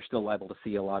 you're still liable to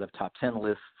see a lot of top 10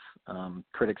 lists,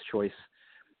 Critics' Choice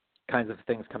kinds of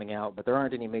things coming out, but there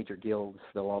aren't any major guilds.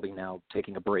 They'll all be now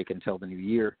taking a break until the new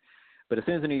year. But as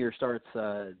soon as the new year starts,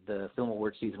 the Film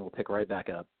Awards season will pick right back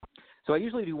up. So I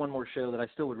usually do one more show that I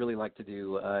still would really like to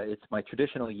do. It's my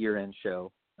traditional year-end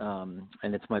show, and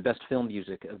it's my Best Film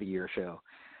Music of the Year show.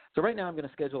 So right now I'm going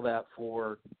to schedule that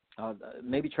for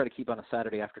maybe try to keep on a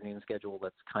Saturday afternoon schedule.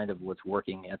 That's kind of what's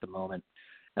working at the moment.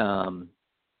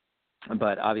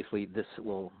 But obviously this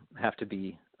will have to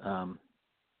be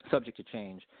subject to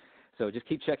change. So just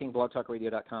keep checking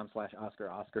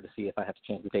blogtalkradio.com/OscarOscar to see if I have to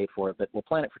change the date for it. But we'll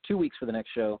plan it for 2 weeks for the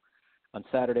next show on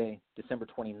Saturday, December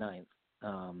 29th,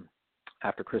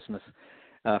 after Christmas,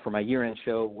 for my year-end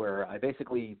show where I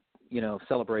basically,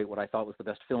 celebrate what I thought was the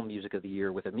best film music of the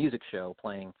year with a music show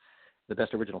playing the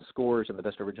best original scores and the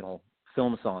best original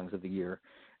film songs of the year,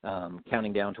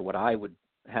 counting down to what I would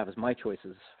have as my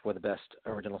choices for the best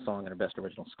original song and best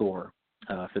original score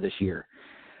for this year.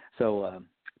 So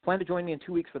plan to join me in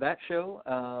 2 weeks for that show,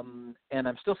 and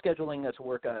I'm still scheduling to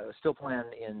work, still plan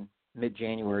in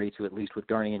mid-January to at least with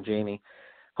Garney and Jamie.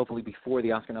 Hopefully before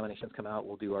the Oscar nominations come out,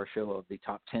 we'll do our show of the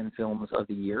top 10 films of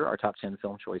the year, our top 10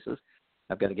 film choices.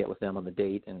 I've got to get with them on the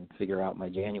date and figure out my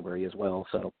January as well.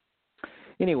 So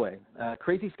anyway,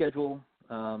 crazy schedule,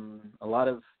 a lot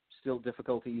of still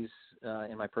difficulties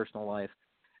in my personal life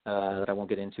that I won't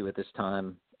get into at this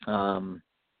time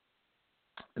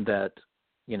that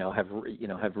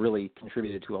have really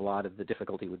contributed to a lot of the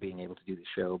difficulty with being able to do the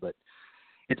show. But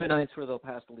it's been nice for the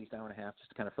past at least hour and a half just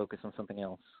to kind of focus on something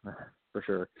else, for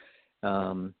sure.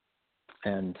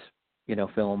 And,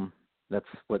 film, that's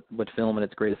what film and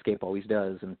its Great Escape always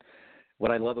does, and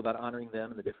what I love about honoring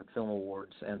them and the different film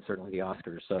awards and certainly the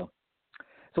Oscars. So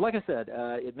like I said,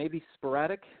 it may be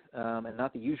sporadic and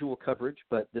not the usual coverage,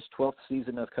 but this 12th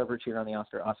season of coverage here on the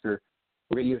Oscar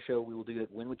radio show, we will do it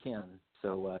when we can.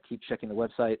 So keep checking the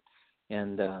website,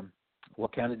 and we'll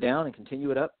count it down and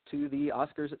continue it up to the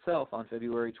Oscars itself on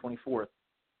February 24th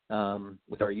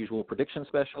with our usual prediction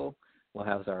special. We'll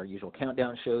have our usual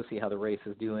countdown show, see how the race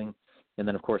is doing, and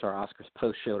then, of course, our Oscars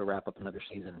post show to wrap up another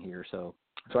season here. So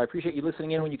I appreciate you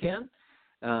listening in when you can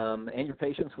and your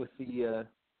patience with the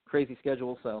crazy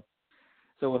schedule. So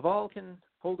if all can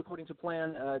hold according to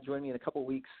plan, join me in a couple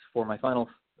weeks for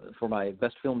my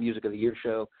Best Film Music of the Year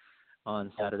show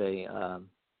on Saturday,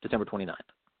 December 29th.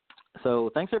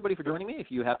 So thanks, everybody, for joining me. If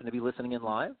you happen to be listening in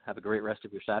live, have a great rest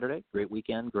of your Saturday, great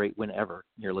weekend, great whenever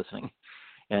you're listening.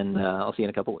 And I'll see you in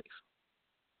a couple weeks.